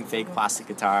silly looking fake plastic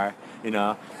guitar,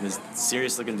 and this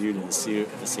serious looking dude in the suit,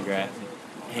 with the cigarette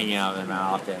hanging out of their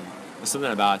mouth, and there's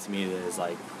something about it to me that is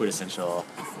like quintessential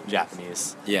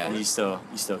Japanese. Yeah. And you still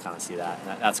kind of see that.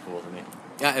 That's cool to me.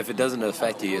 Yeah, if it doesn't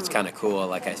affect you, it's kind of cool.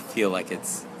 Like, I feel like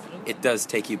it does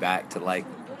take you back to, like,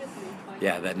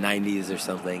 yeah, the 90s or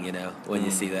something, when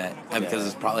you see that. And because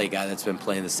it's probably a guy that's been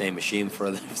playing the same machine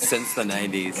since the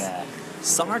 90s. Yeah.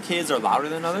 Some arcades are louder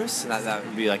than others, and that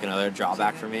would be like another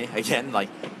drawback for me. Again, like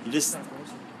you just,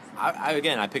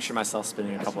 I picture myself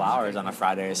spending a couple hours on a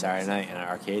Friday or Saturday night in an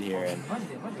arcade here, and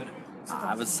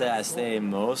I would say I stay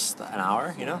most an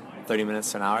hour. 30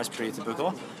 minutes to an hour is pretty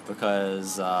typical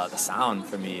because the sound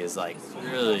for me is like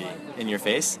really in your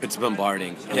face. It's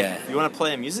bombarding. And if you want to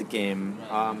play a music game,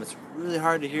 it's really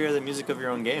hard to hear the music of your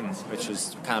own game, which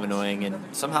is kind of annoying. And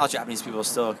somehow Japanese people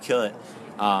still kill it.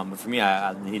 But for me,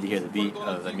 I need to hear the beat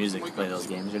of the music to play those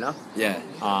games, Yeah.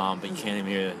 But you can't even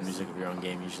hear the music of your own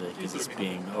game usually because it's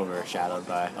being overshadowed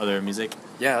by other music.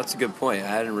 Yeah, that's a good point. I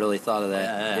hadn't really thought of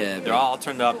that. Yeah, They're all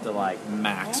turned up to like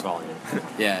max volume.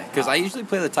 Yeah, because I usually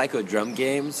play the taiko drum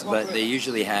games, but they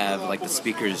usually have like the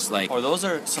speakers like. Or those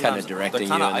are sometimes directing they're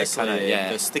kind you, of and they're isolated. kinda- yeah,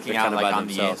 they're sticking they're out kinda like by on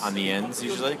themselves. the ends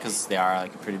usually because they are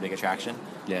like a pretty big attraction.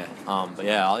 Yeah. But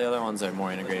yeah, all the other ones are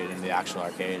more integrated in the actual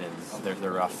arcade, and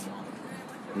they're rough.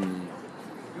 I'm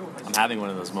having one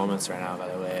of those moments right now, by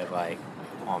the way, of like,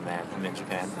 oh man, I'm in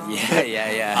Japan.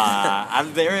 Yeah.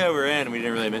 The area we're in, we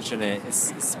didn't really mention it.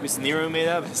 It's near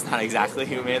Umeda, but it's not exactly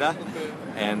Umeda.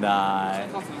 And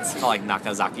it's called like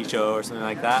Nakazaki-cho or something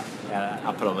like that. Yeah,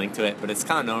 I'll put a link to it. But it's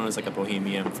kind of known as like a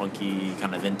bohemian, funky,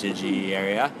 kind of vintagey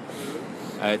area.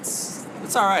 It's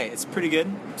all right. It's pretty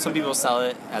good. Some people sell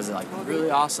it as like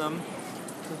really awesome.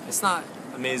 It's not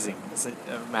amazing. It's a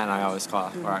man I always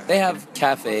call. Right. They have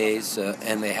cafes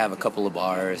and they have a couple of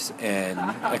bars and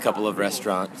a couple of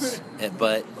restaurants,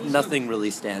 but nothing really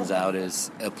stands out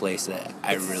as a place that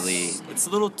I really. It's a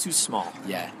little too small.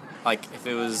 Yeah. Like if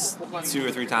it was 2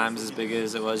 or 3 times as big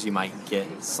as it was, you might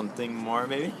get something more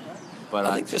maybe. But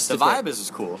I think just just the if vibe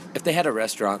is cool. If they had a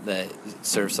restaurant that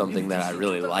served something that I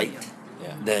really liked,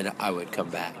 Yeah. then I would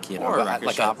come back. Or a But record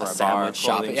like shop or a bar, sandwich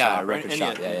shop. clothing Yeah, shop, a record right?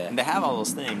 shop. And Yeah. And they have all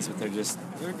those things, but they're good,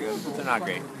 but they're not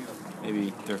great.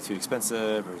 Maybe they're too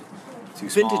expensive or too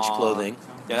Vintage small. clothing.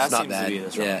 Yeah, that It's not seems bad. to be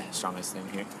the Yeah. strongest thing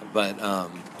here. But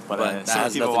But, that some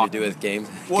has people nothing walk- to do with game.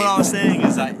 What I was saying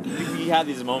is that we have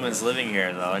these moments living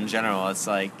here, though. In general, it's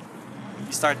like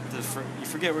you start to you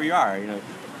forget where you are.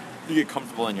 You get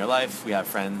comfortable in your life. We have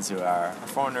friends who are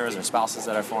foreigners or spouses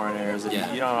that are foreigners. And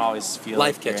Yeah. you don't always feel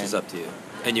Life like you're catches in- up to you,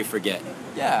 and you forget.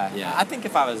 Yeah. Yeah. I think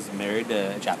if I was married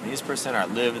to a Japanese person or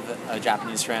lived with a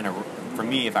Japanese friend, or for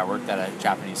me, if I worked at a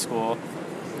Japanese school,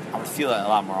 I would feel it a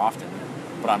lot more often.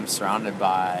 But I'm surrounded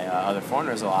by other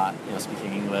foreigners a lot,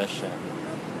 speaking English and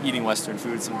eating Western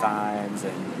food sometimes.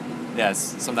 And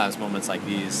yes, sometimes moments like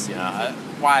these,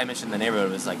 why I mentioned the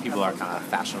neighborhood was like people are kind of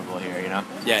fashionable here, Yeah, so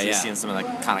yeah. You're seeing some of the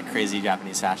kind of crazy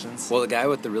Japanese fashions. Well, the guy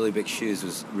with the really big shoes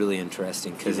was really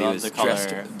interesting because he loved was the color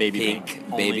dressed baby pink,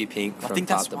 Only- baby pink I from think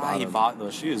top that's to why he bottom. bought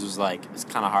those shoes. Was like it's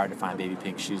kind of hard to find baby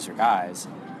pink shoes for guys.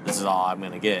 This is all I'm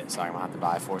gonna get, so I'm gonna have to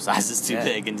buy 4 sizes too Yeah.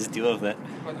 big and just deal with it.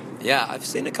 Yeah, I've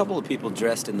seen a couple of people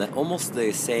dressed in almost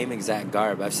the same exact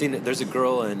garb. I've seen it. There's a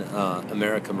girl in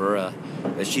America Mura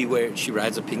that she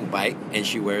rides a pink bike and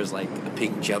she wears like a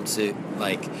pink jumpsuit,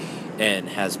 and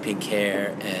has pink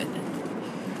hair, and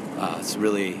it's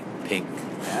really pink.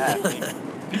 Yeah, I mean,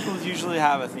 people usually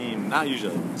have a theme. Not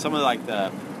usually. Some of like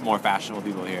the more fashionable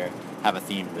people here have a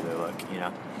theme to their look.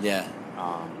 Yeah,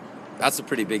 Um, this is a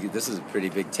pretty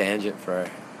big tangent for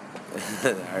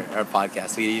our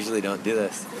podcast. We usually don't do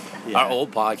this. Yeah. Our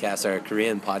old podcast, our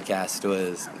Korean podcast,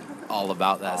 was all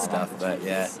about that stuff. But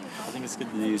yeah, I think it's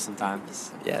good to do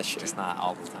sometimes. yeah, sure. Just not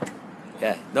all the time.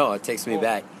 Yeah, no, it takes me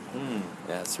back.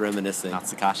 Yeah, it's reminiscing.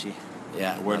 Natsukashi.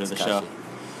 Yeah, The word of the show.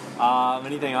 Natsukashi.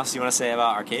 Anything else you want to say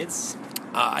about arcades?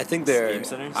 I think they're Game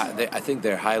centers? I think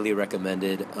they're highly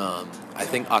recommended. I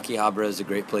think Akihabara is a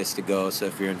great place to go. So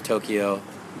if you're in Tokyo,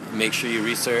 make sure you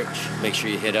research. Make sure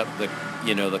you hit up the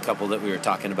couple that we were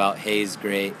talking about. Hay's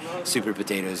great. Super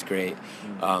Potato is great.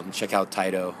 Check out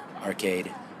Taito Arcade.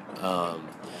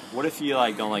 What if you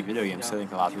don't like video games? I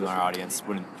think a lot of people in our audience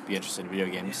wouldn't be interested in video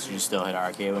games. Should you still hit an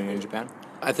arcade when you're in Japan?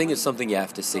 I think it's something you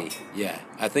have to see. Yeah,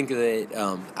 I think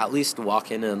that at least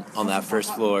walk in on that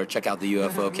first floor, check out the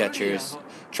UFO catchers,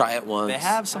 try it once. They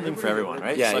have something for everyone,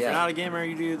 right? Yeah, so if yeah. you're not a gamer,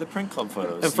 you do the print club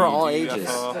photos. And for You all do ages.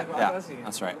 Yeah,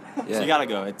 that's right. Yeah. So you gotta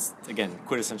go. It's, again,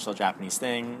 quintessential Japanese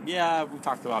thing. Yeah, we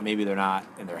talked about maybe they're not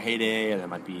in their heyday, or they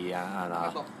might be on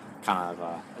a kind of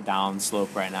a down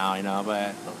slope right now, you know,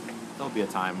 but there'll be a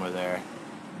time where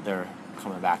they're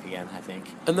coming back again, I think.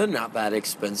 And they're not that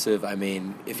expensive. I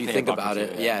mean, if you Pay a think buck or about two,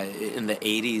 it, yeah, in the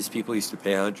 80s, people used to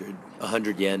pay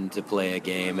 100 yen to play a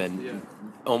game, and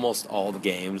almost all the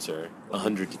games are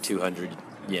 100 to 200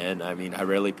 yen. I mean, I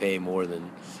rarely pay more than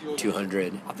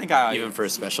 200, I think even for a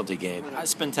specialty game. I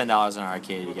spend $10 on an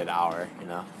arcade to get an hour, you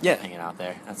know, Yeah. hanging out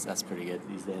there. That's pretty good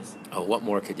these days. Oh, what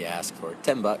more could you ask for?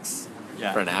 $10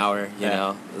 Yeah. for an hour, you Yeah.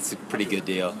 know? That's a pretty good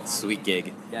deal. Sweet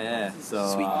gig. Yeah.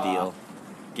 So Sweet deal.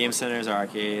 Game centers or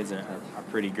arcades are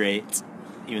pretty great.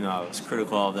 Even though I was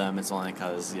critical of them, it's only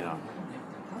because, you know,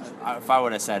 if I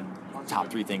would have said top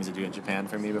 3 things to do in Japan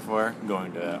for me before,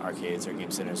 going to arcades or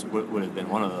game centers would have been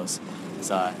one of those.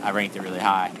 So I ranked it really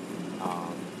high.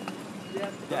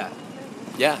 Yeah,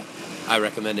 Yeah, I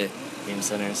recommend it. game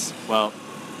centers. Well,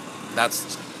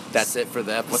 That's it for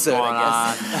the episode, what's going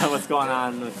I guess. on? What's going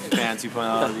on with Japan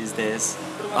 2.0 these days?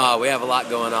 We have a lot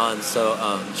going on, so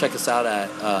check us out at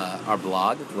our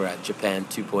blog. We're at Japan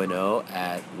 2.0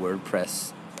 at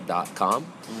wordpress.com.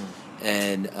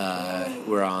 And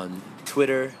we're on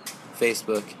Twitter,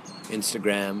 Facebook,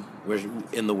 Instagram. We're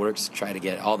in the works to try to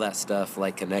get all that stuff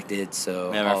connected.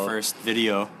 So We have our first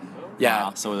video. Yeah.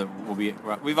 Now, so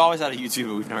we've always had a YouTube,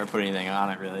 but we've never put anything on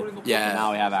it really. Yeah. And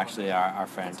now we have actually our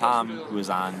friend Tom, who was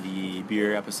on the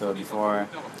beer episode before.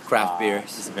 Craft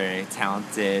beers. He's a very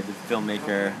talented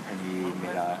filmmaker, and he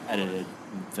edited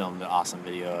and filmed an awesome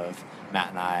video of Matt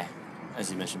and I,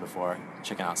 as you mentioned before,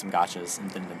 checking out some gachas in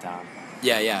Din Town.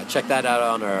 Yeah. Check that out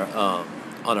on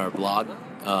our blog.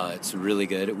 It's really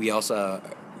good. We also,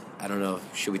 I don't know,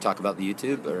 should we talk about the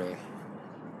YouTube or?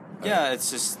 Yeah, it's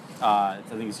just, I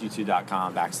think it's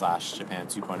youtube.com/Japan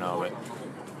 2.0,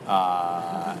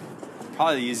 but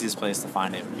probably the easiest place to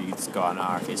find it would be just go on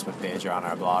our Facebook page or on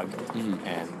our blog,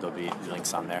 and there'll be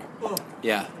links on there.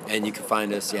 Yeah, and you can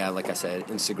find us, like I said,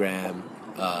 Instagram,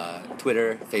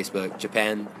 Twitter, Facebook,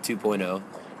 Japan 2.0,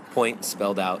 point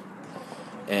spelled out.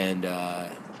 And,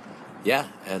 and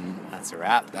That's a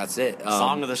wrap. that's it.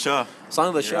 Song of the show. Song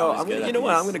of the You're show. always good You at know what?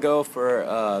 these. I'm going to go for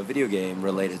a video game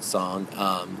related song.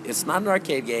 It's not an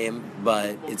arcade game,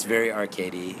 but it's very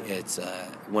arcadey. It's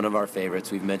one of our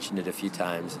favorites. We've mentioned it a few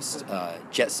times. It's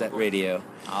Jet Set Radio.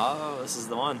 Oh, this is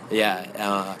the one.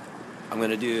 Yeah, I'm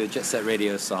going to do a Jet Set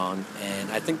Radio song,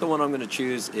 and I think the one I'm going to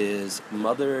choose is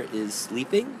Mother is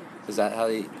Sleeping. Is that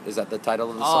the title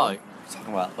of the song?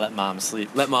 Talking about Let Mom Sleep.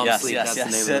 Let Mom Yes, Sleep. yes,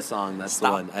 That's the yes. name of the song. That's Stop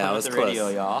the one. putting I up was the close. radio,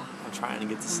 y'all. I'm trying to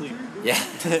get to sleep. Yeah,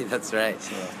 that's right.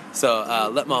 So,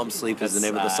 Let Mom Sleep is the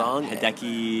name of the song. Hideki, do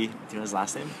you know his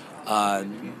last name?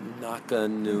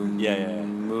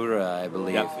 Nakamura, I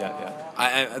believe. Yeah.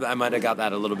 I might have got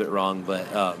that a little bit wrong,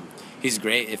 but he's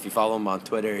great. If you follow him on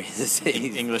Twitter, he's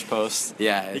English post.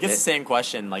 Yeah, He gets the same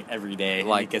question every day.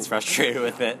 He gets frustrated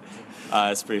with it.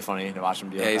 It's pretty funny to watch him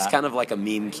deal with he's that. kind of like a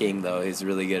meme king, though. He's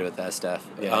really good with that stuff.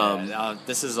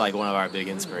 This is one of our big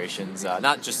inspirations.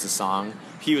 Not just the song.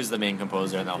 He was the main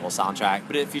composer in the whole soundtrack,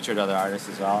 but it featured other artists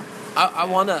as well. I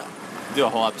want to Do a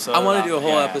whole episode. do a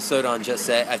whole episode on Jet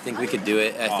Set. I think we could do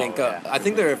it. I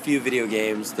think there are a few video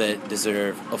games that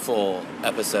deserve a full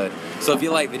episode. So if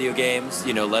you like video games,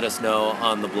 let us know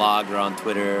on the blog or on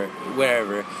Twitter,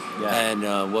 wherever, and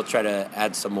we'll try to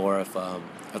add some more if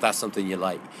that's something you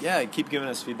like. Yeah, keep giving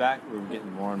us feedback. We're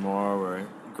getting more and more. We're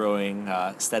growing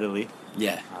steadily.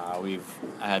 Yeah. I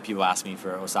had people ask me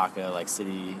for Osaka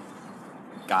city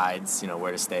guides,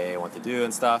 where to stay, what to do,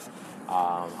 and stuff.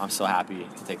 I'm so happy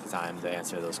to take the time to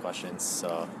answer those questions.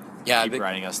 So keep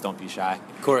writing us. Don't be shy.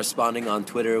 Corresponding on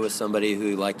Twitter with somebody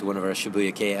who liked one of our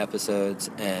Shibuya K episodes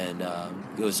and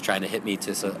was trying to hit me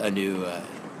to a new a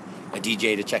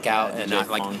DJ to check out, and DJ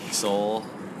Funk Soul.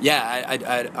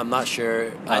 Yeah, I'm not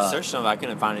sure. I searched them, but I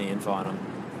couldn't find any info on them.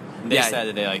 They said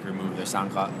that they removed their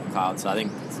SoundCloud, so I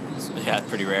think it's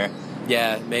pretty rare.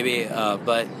 Yeah, maybe,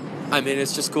 but I mean,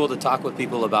 it's just cool to talk with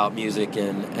people about music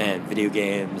and video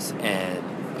games and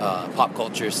pop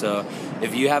culture. So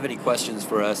if you have any questions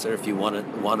for us, or if you want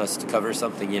us to cover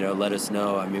something, let us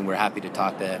know. I mean, we're happy to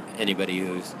talk to anybody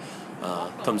who's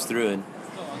comes through and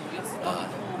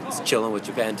is chilling with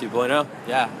Japan 2.0.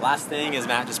 Yeah, last thing is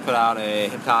Matt just put out a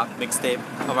hip-hop mixtape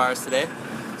of ours today.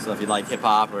 So if you like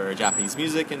hip-hop or Japanese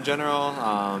music in general,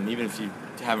 even if you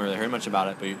haven't really heard much about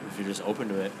it, but if you're just open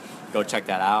to it, go check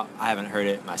that out. I haven't heard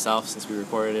it myself since we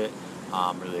recorded it.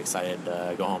 I'm really excited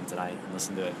to go home tonight and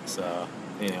listen to it. So,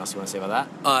 anything else you want to say about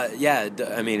that?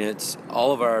 I mean, it's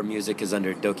all of our music is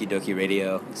under Doki Doki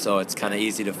Radio, so it's kind of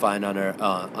easy to find on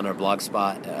our blog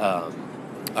spot, our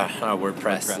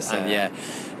WordPress. Yeah.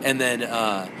 And then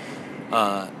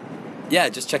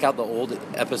just check out the old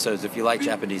episodes if you like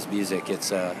Japanese music.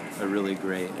 It's a really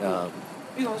great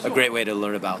way to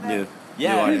learn about new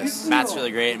artists. Matt's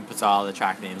really great and puts all the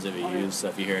track names that we use. So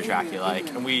if you hear a track you like,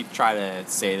 and we try to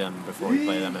say them before we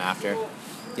play them and after.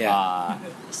 Yeah.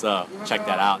 So check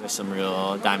that out. There's some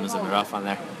real diamonds in the rough on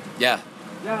there. Yeah.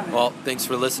 Well, thanks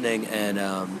for listening, and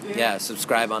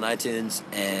subscribe on iTunes,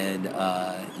 and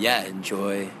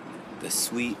enjoy the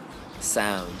sweet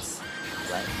sounds.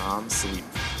 Let mom sleep.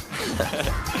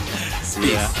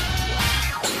 See ya.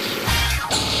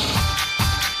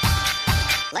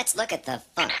 Let's look at the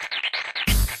funk.